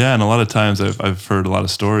person. Yeah, and a lot of times I've heard a lot of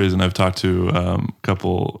stories, and I've talked to a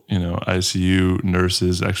couple ICU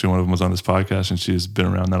nurses. Actually, one of them was on this podcast, and she's been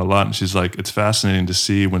around that a lot. And she's like, it's fascinating to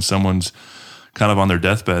see when someone's kind of on their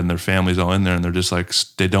deathbed and their family's all in there and they're just like,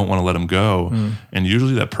 they don't want to let them go. And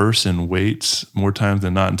usually that person waits more times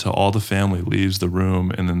than not until all the family leaves the room,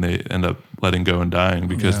 and then they end up letting go and dying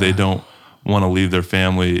because they don't want to leave their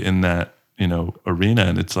family in that arena.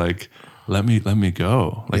 And it's like, let me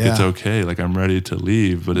go. Like, it's okay. Like, I'm ready to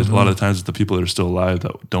leave. But a lot of times it's the people that are still alive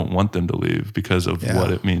that don't want them to leave because of what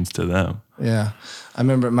it means to them. Yeah. I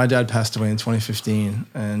remember my dad passed away in 2015,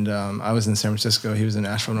 and I was in San Francisco. He was in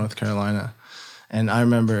Asheville, North Carolina. And I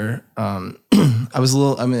remember I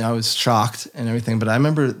was shocked and everything, but I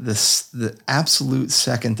remember the absolute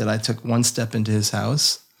second that I took one step into his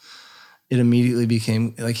house, it immediately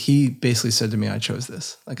became like, he basically said to me, I chose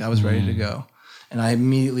this. Like, I was ready to go. And I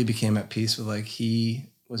immediately became at peace with, like, he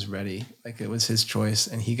was ready. Like, it was his choice,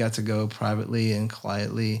 and he got to go privately and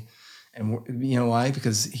quietly. And you know why?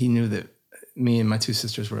 Because he knew that me and my two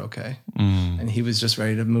sisters were okay. And he was just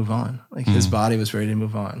ready to move on. Like, his body was ready to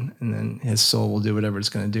move on, and then his soul will do whatever it's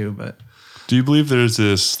going to do. But do you believe there's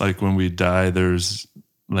this, like, when we die, there's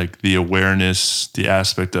like the awareness, the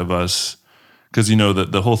aspect of us? Because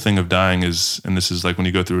the whole thing of dying is, and this is like when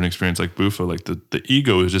you go through an experience like Bufo, like the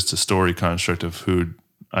ego is just a story construct of who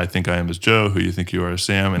I think I am as Joe, who you think you are as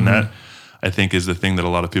Sam. And that, I think, is the thing that a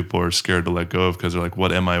lot of people are scared to let go of, because they're like,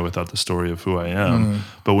 what am I without the story of who I am?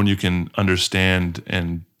 But when you can understand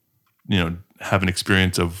and, have an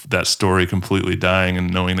experience of that story completely dying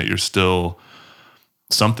and knowing that you're still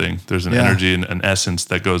something, there's an energy and an essence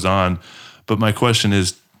that goes on. But my question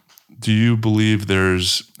is, do you believe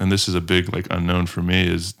there's, and this is a big like unknown for me,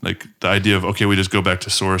 is like the idea of, okay, we just go back to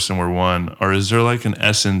source and we're one, or is there like an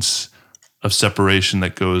essence of separation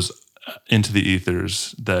that goes into the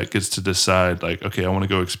ethers that gets to decide like, okay, I want to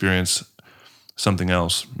go experience something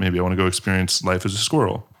else. Maybe I want to go experience life as a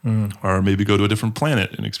squirrel, or maybe go to a different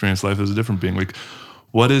planet and experience life as a different being. Like,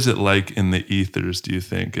 what is it like in the ethers, do you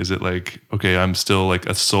think? Is it like, okay, I'm still like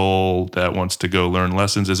a soul that wants to go learn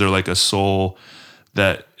lessons? Is there like a soul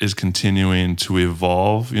that is continuing to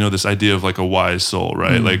evolve? This idea of like a wise soul,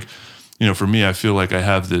 right? Like, for me, I feel like I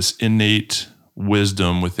have this innate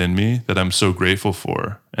wisdom within me that I'm so grateful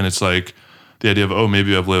for. And it's like the idea of, oh,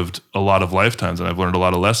 maybe I've lived a lot of lifetimes and I've learned a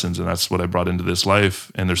lot of lessons, and that's what I brought into this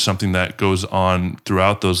life. And there's something that goes on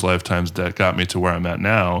throughout those lifetimes that got me to where I'm at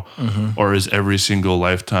now. Or is every single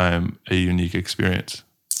lifetime a unique experience?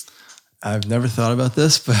 I've never thought about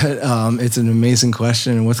this, but it's an amazing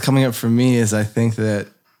question. And what's coming up for me is, I think that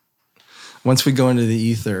once we go into the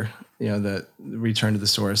ether, the return to the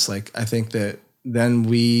source, like, I think that then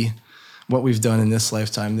what we've done in this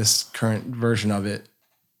lifetime, this current version of it,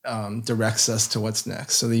 directs us to what's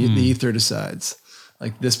next. So the ether decides,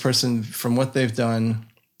 like, this person, from what they've done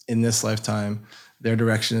in this lifetime, their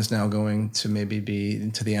direction is now going to maybe be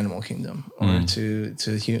into the animal kingdom, or to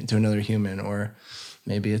another human, or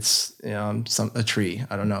Maybe it's a tree.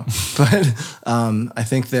 I don't know, but I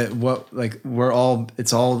think that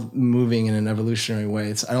it's all moving in an evolutionary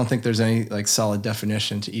way. I don't think there's any like solid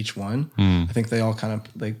definition to each one. I think they all kind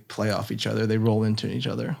of like play off each other. They roll into each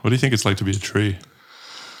other. What do you think it's like to be a tree?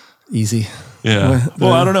 Easy. Yeah.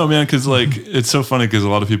 Well, I don't know, man, because like it's so funny because a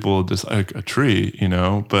lot of people just like a tree,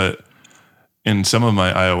 but in some of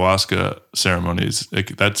my ayahuasca ceremonies, like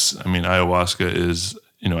ayahuasca is,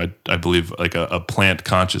 I believe like a plant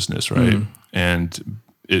consciousness, right? And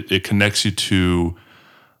it connects you to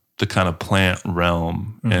the kind of plant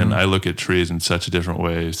realm. And I look at trees in such a different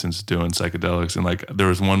way since doing psychedelics. And like there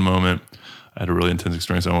was one moment I had a really intense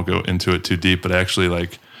experience. I won't go into it too deep, but I actually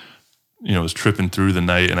was tripping through the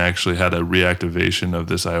night and I actually had a reactivation of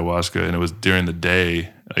this ayahuasca, and it was during the day,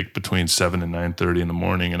 like between 7 and 9:30 in the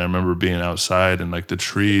morning. And I remember being outside and like the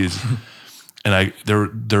trees and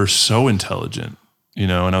they're so intelligent,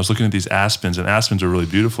 and I was looking at these aspens, and aspens are really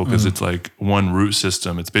beautiful because it's like one root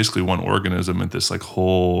system. It's basically one organism at this like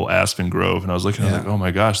whole aspen grove. And I was looking at like, oh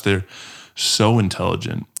my gosh, they're so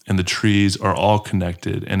intelligent, and the trees are all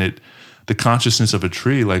connected. And the consciousness of a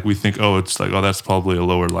tree, like we think, it's like, that's probably a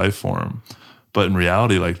lower life form. But in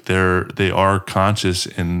reality, like they are conscious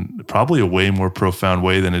in probably a way more profound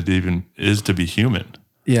way than it even is to be human.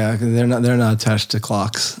 Yeah, they're not attached to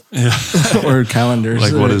clocks or calendars.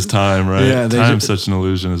 Like what is time, right? Yeah, time's such an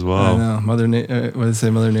illusion as well. I know. What do they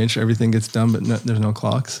say? Mother Nature, everything gets done, but there's no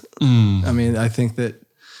clocks. I mean, I think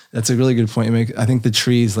that's a really good point you make. I think the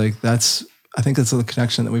trees, like I think that's the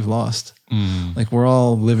connection that we've lost. Like we're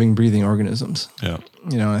all living, breathing organisms. Yeah.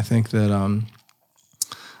 I think that,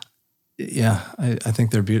 I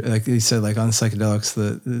think they're beautiful. Like you said, like on psychedelics,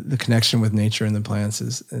 the connection with nature and the plants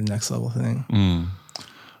is the next level thing.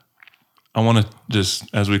 I want to just,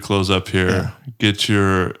 as we close up here, get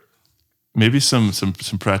your, maybe some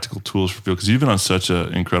practical tools for people, because you've been on such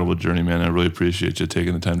an incredible journey, man. I really appreciate you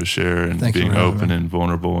taking the time to share and being open and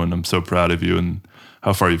vulnerable. And I'm so proud of you and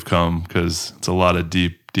how far you've come, because it's a lot of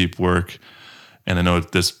deep work. And I know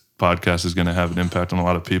this podcast is going to have an impact on a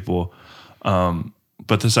lot of people.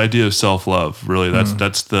 But this idea of self-love, really,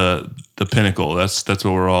 that's the pinnacle. That's what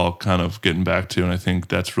we're all kind of getting back to. And I think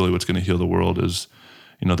that's really what's going to heal the world is,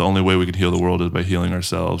 the only way we can heal the world is by healing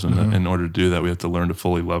ourselves. And in order to do that, we have to learn to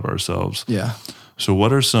fully love ourselves. Yeah. So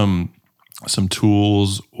what are some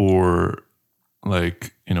tools or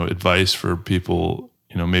like, advice for people,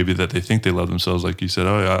 maybe that they think they love themselves? Like you said,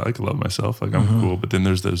 oh yeah, I can love myself. Like I'm cool. But then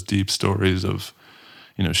there's those deep stories of,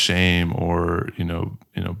 shame or,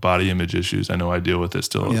 body image issues. I know I deal with it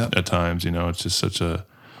still at times, it's just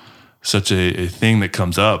such a thing that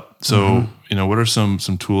comes up. So, what are some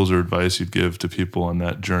tools or advice you'd give to people on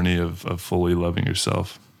that journey of fully loving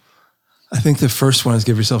yourself? I think the first one is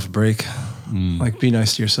give yourself a break. Like be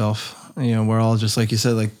nice to yourself. We're all just like you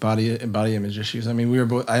said, like body image issues. I mean,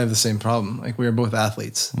 I have the same problem. Like we are both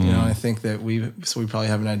athletes. I think that we probably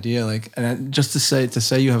have an idea. Like, and just to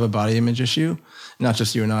say you have a body image issue, not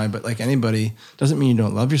just you and I, but like anybody, doesn't mean you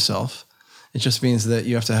don't love yourself. It just means that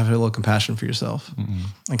you have to have a little compassion for yourself.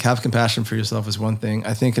 Like have compassion for yourself is one thing.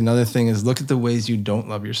 I think another thing is look at the ways you don't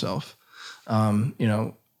love yourself.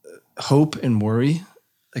 Hope and worry.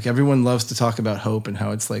 Like everyone loves to talk about hope and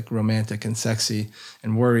how it's like romantic and sexy,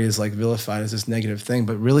 and worry is like vilified as this negative thing,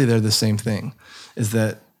 but really they're the same thing, is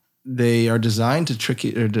that they are designed to trick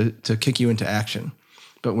you or to kick you into action.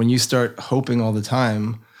 But when you start hoping all the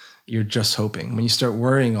time, you're just hoping. When you start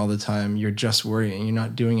worrying all the time, you're just worrying. You're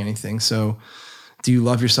not doing anything. So do you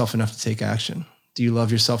love yourself enough to take action? Do you love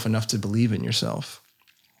yourself enough to believe in yourself?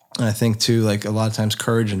 And I think too, like a lot of times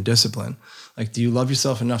courage and discipline. Like, do you love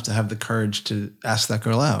yourself enough to have the courage to ask that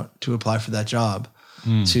girl out, to apply for that job,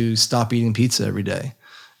 to stop eating pizza every day?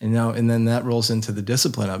 And then that rolls into the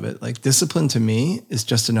discipline of it. Like discipline to me is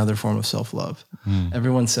just another form of self-love.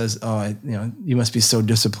 Everyone says, you must be so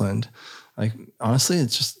disciplined. Like, honestly,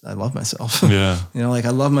 it's just, I love myself. Yeah. Like I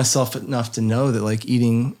love myself enough to know that like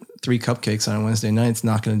eating 3 cupcakes on a Wednesday night is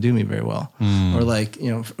not going to do me very well. Or like,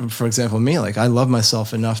 for example, me, like I love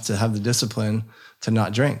myself enough to have the discipline to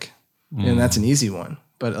not drink. And that's an easy one.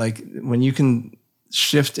 But like when you can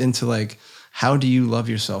shift into like, how do you love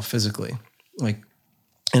yourself physically? Like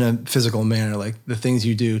in a physical manner, like the things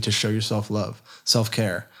you do to show yourself love,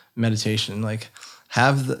 self-care, meditation, like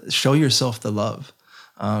show yourself the love.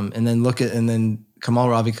 And then Kamal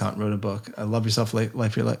Ravikant wrote a book, I Love Yourself like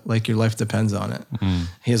your life depends on it.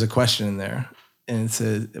 He has a question in there and it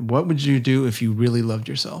says, what would you do if you really loved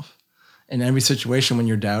yourself? In every situation when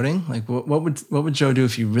you're doubting, like what would Joe do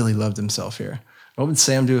if he really loved himself here? What would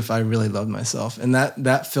Sam do if I really loved myself? And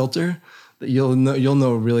that filter, you'll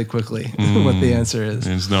know really quickly what the answer is.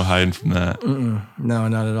 There's no hiding from that. No,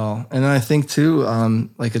 not at all. And I think too,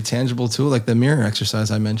 like a tangible tool, like the mirror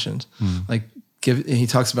exercise I mentioned, like he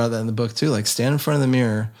talks about that in the book too, like stand in front of the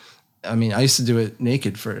mirror. I mean, I used to do it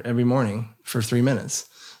naked for every morning for 3 minutes.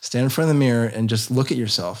 Stand in front of the mirror and just look at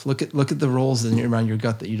yourself. Look at the roles around your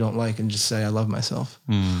gut that you don't like, and just say, "I love myself."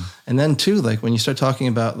 And then too, like when you start talking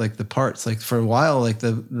about like the parts, like for a while, like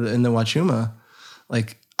in the Wachuma,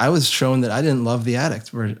 like I was shown that I didn't love the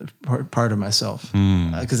addict part of myself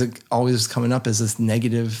because it always was coming up as this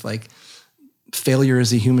negative, like failure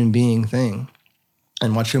as a human being thing.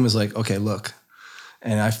 And Wachuma was like, "Okay, look."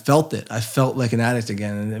 And I felt it. I felt like an addict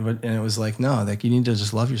again. And it was like, no, like you need to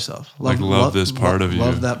just love yourself. Love this part of you.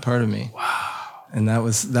 Love that part of me. Wow. And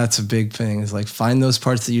that's a big thing, is like find those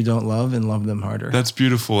parts that you don't love and love them harder. That's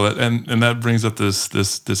beautiful. And that brings up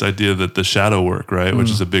this idea that the shadow work, right? Which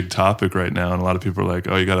is a big topic right now. And a lot of people are like,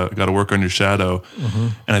 oh, you gotta work on your shadow.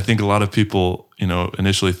 And I think a lot of people,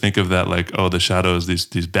 initially think of that like, oh, the shadow is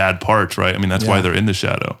these bad parts, right? I mean, that's why they're in the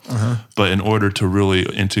shadow. But in order to really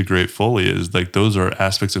integrate fully, is like those are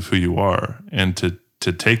aspects of who you are, and to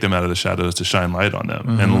take them out of the shadow is to shine light on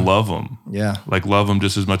them and love them. Yeah. Like love them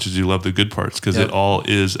just as much as you love the good parts, because it all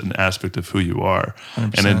is an aspect of who you are.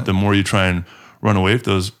 100%. And then the more you try and run away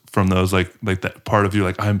from those, like that part of you,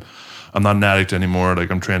 like I'm not an addict anymore, like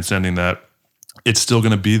I'm transcending that, it's still going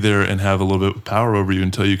to be there and have a little bit of power over you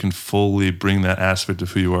until you can fully bring that aspect of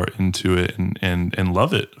who you are into it and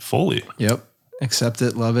love it fully. Yep. Accept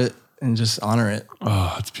it, love it, and just honor it.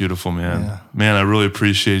 Oh, it's beautiful, man. Yeah. Man, I really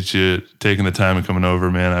appreciate you taking the time and coming over,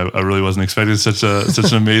 man. I really wasn't expecting such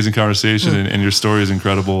an amazing conversation, and your story is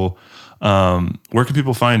incredible. Where can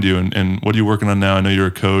people find you, and what are you working on now? I know you're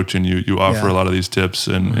a coach and you offer a lot of these tips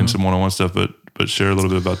and some one-on-one stuff, but share a little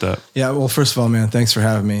bit about that. Yeah. Well, first of all, man, thanks for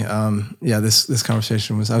having me. This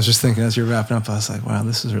conversation I was just thinking as you're wrapping up, I was like, wow,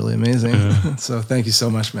 this is really amazing. Yeah. So thank you so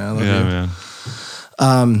much, man. I love you.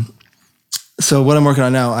 Man. So what I'm working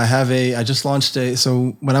on now, I just launched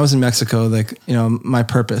so when I was in Mexico, like, my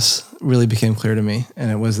purpose really became clear to me.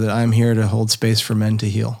 And it was that I'm here to hold space for men to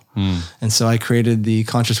heal. And so I created the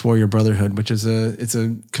Conscious Warrior Brotherhood, which is it's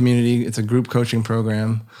a community, it's a group coaching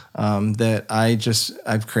program that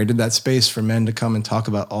I've created that space for men to come and talk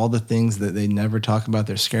about all the things that they never talk about.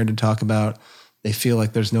 They're scared to talk about. They feel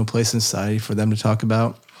like there's no place in society for them to talk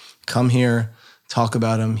about. Come here, talk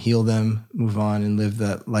about them, heal them, move on, and live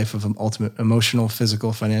that life of ultimate emotional,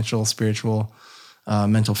 physical, financial, spiritual,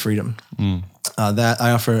 mental freedom. That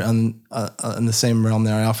I offer in the same realm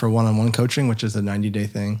there. I offer one-on-one coaching, which is a 90-day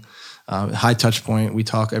thing. High touch point. We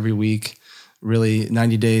talk every week, really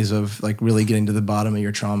 90 days of like really getting to the bottom of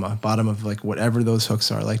your trauma, bottom of like whatever those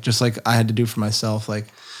hooks are. Like, just like I had to do for myself, like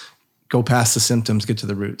go past the symptoms, get to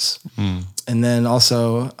the roots. And then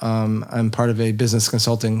also I'm part of a business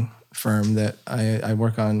consulting firm that I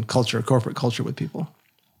work on corporate culture with people.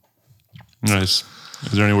 Nice.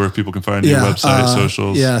 Is there anywhere people can find your website,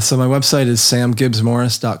 socials? Yeah. So my website is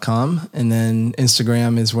samgibbsmorris.com. And then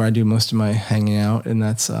Instagram is where I do most of my hanging out. And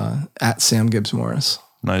that's at Sam Gibbs Morris.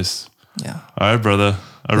 Nice. Yeah. All right, brother.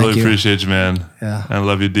 I really appreciate you, man. Yeah. I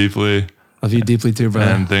love you deeply. Love you deeply too, brother.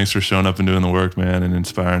 And thanks for showing up and doing the work, man, and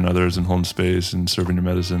inspiring others and holding space and serving your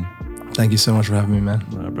medicine. Thank you so much for having me, man.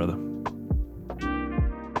 All right, brother.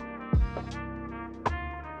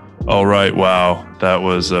 All right. Wow. That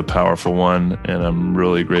was a powerful one. And I'm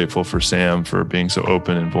really grateful for Sam for being so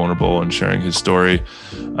open and vulnerable and sharing his story.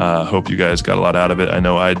 Hope you guys got a lot out of it. I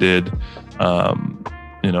know I did.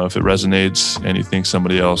 If it resonates and you think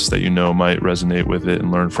somebody else that might resonate with it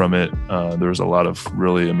and learn from it, there's a lot of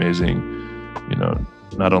really amazing,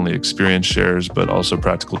 not only experience shares, but also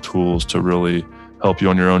practical tools to really help you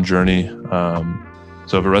on your own journey.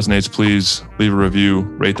 So if it resonates, please leave a review,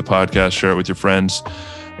 rate the podcast, share it with your friends.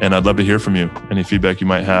 And I'd love to hear from you. Any feedback you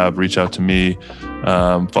might have, reach out to me,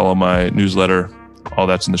 follow my newsletter. All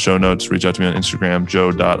that's in the show notes. Reach out to me on Instagram,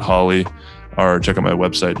 joe.hawley, or check out my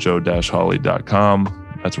website,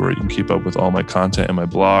 joe-hawley.com. That's where you can keep up with all my content and my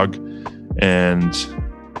blog. And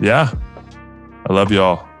yeah, I love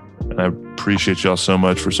y'all. And I appreciate y'all so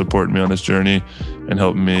much for supporting me on this journey and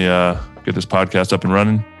helping me get this podcast up and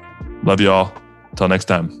running. Love y'all. Until next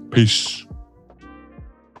time. Peace.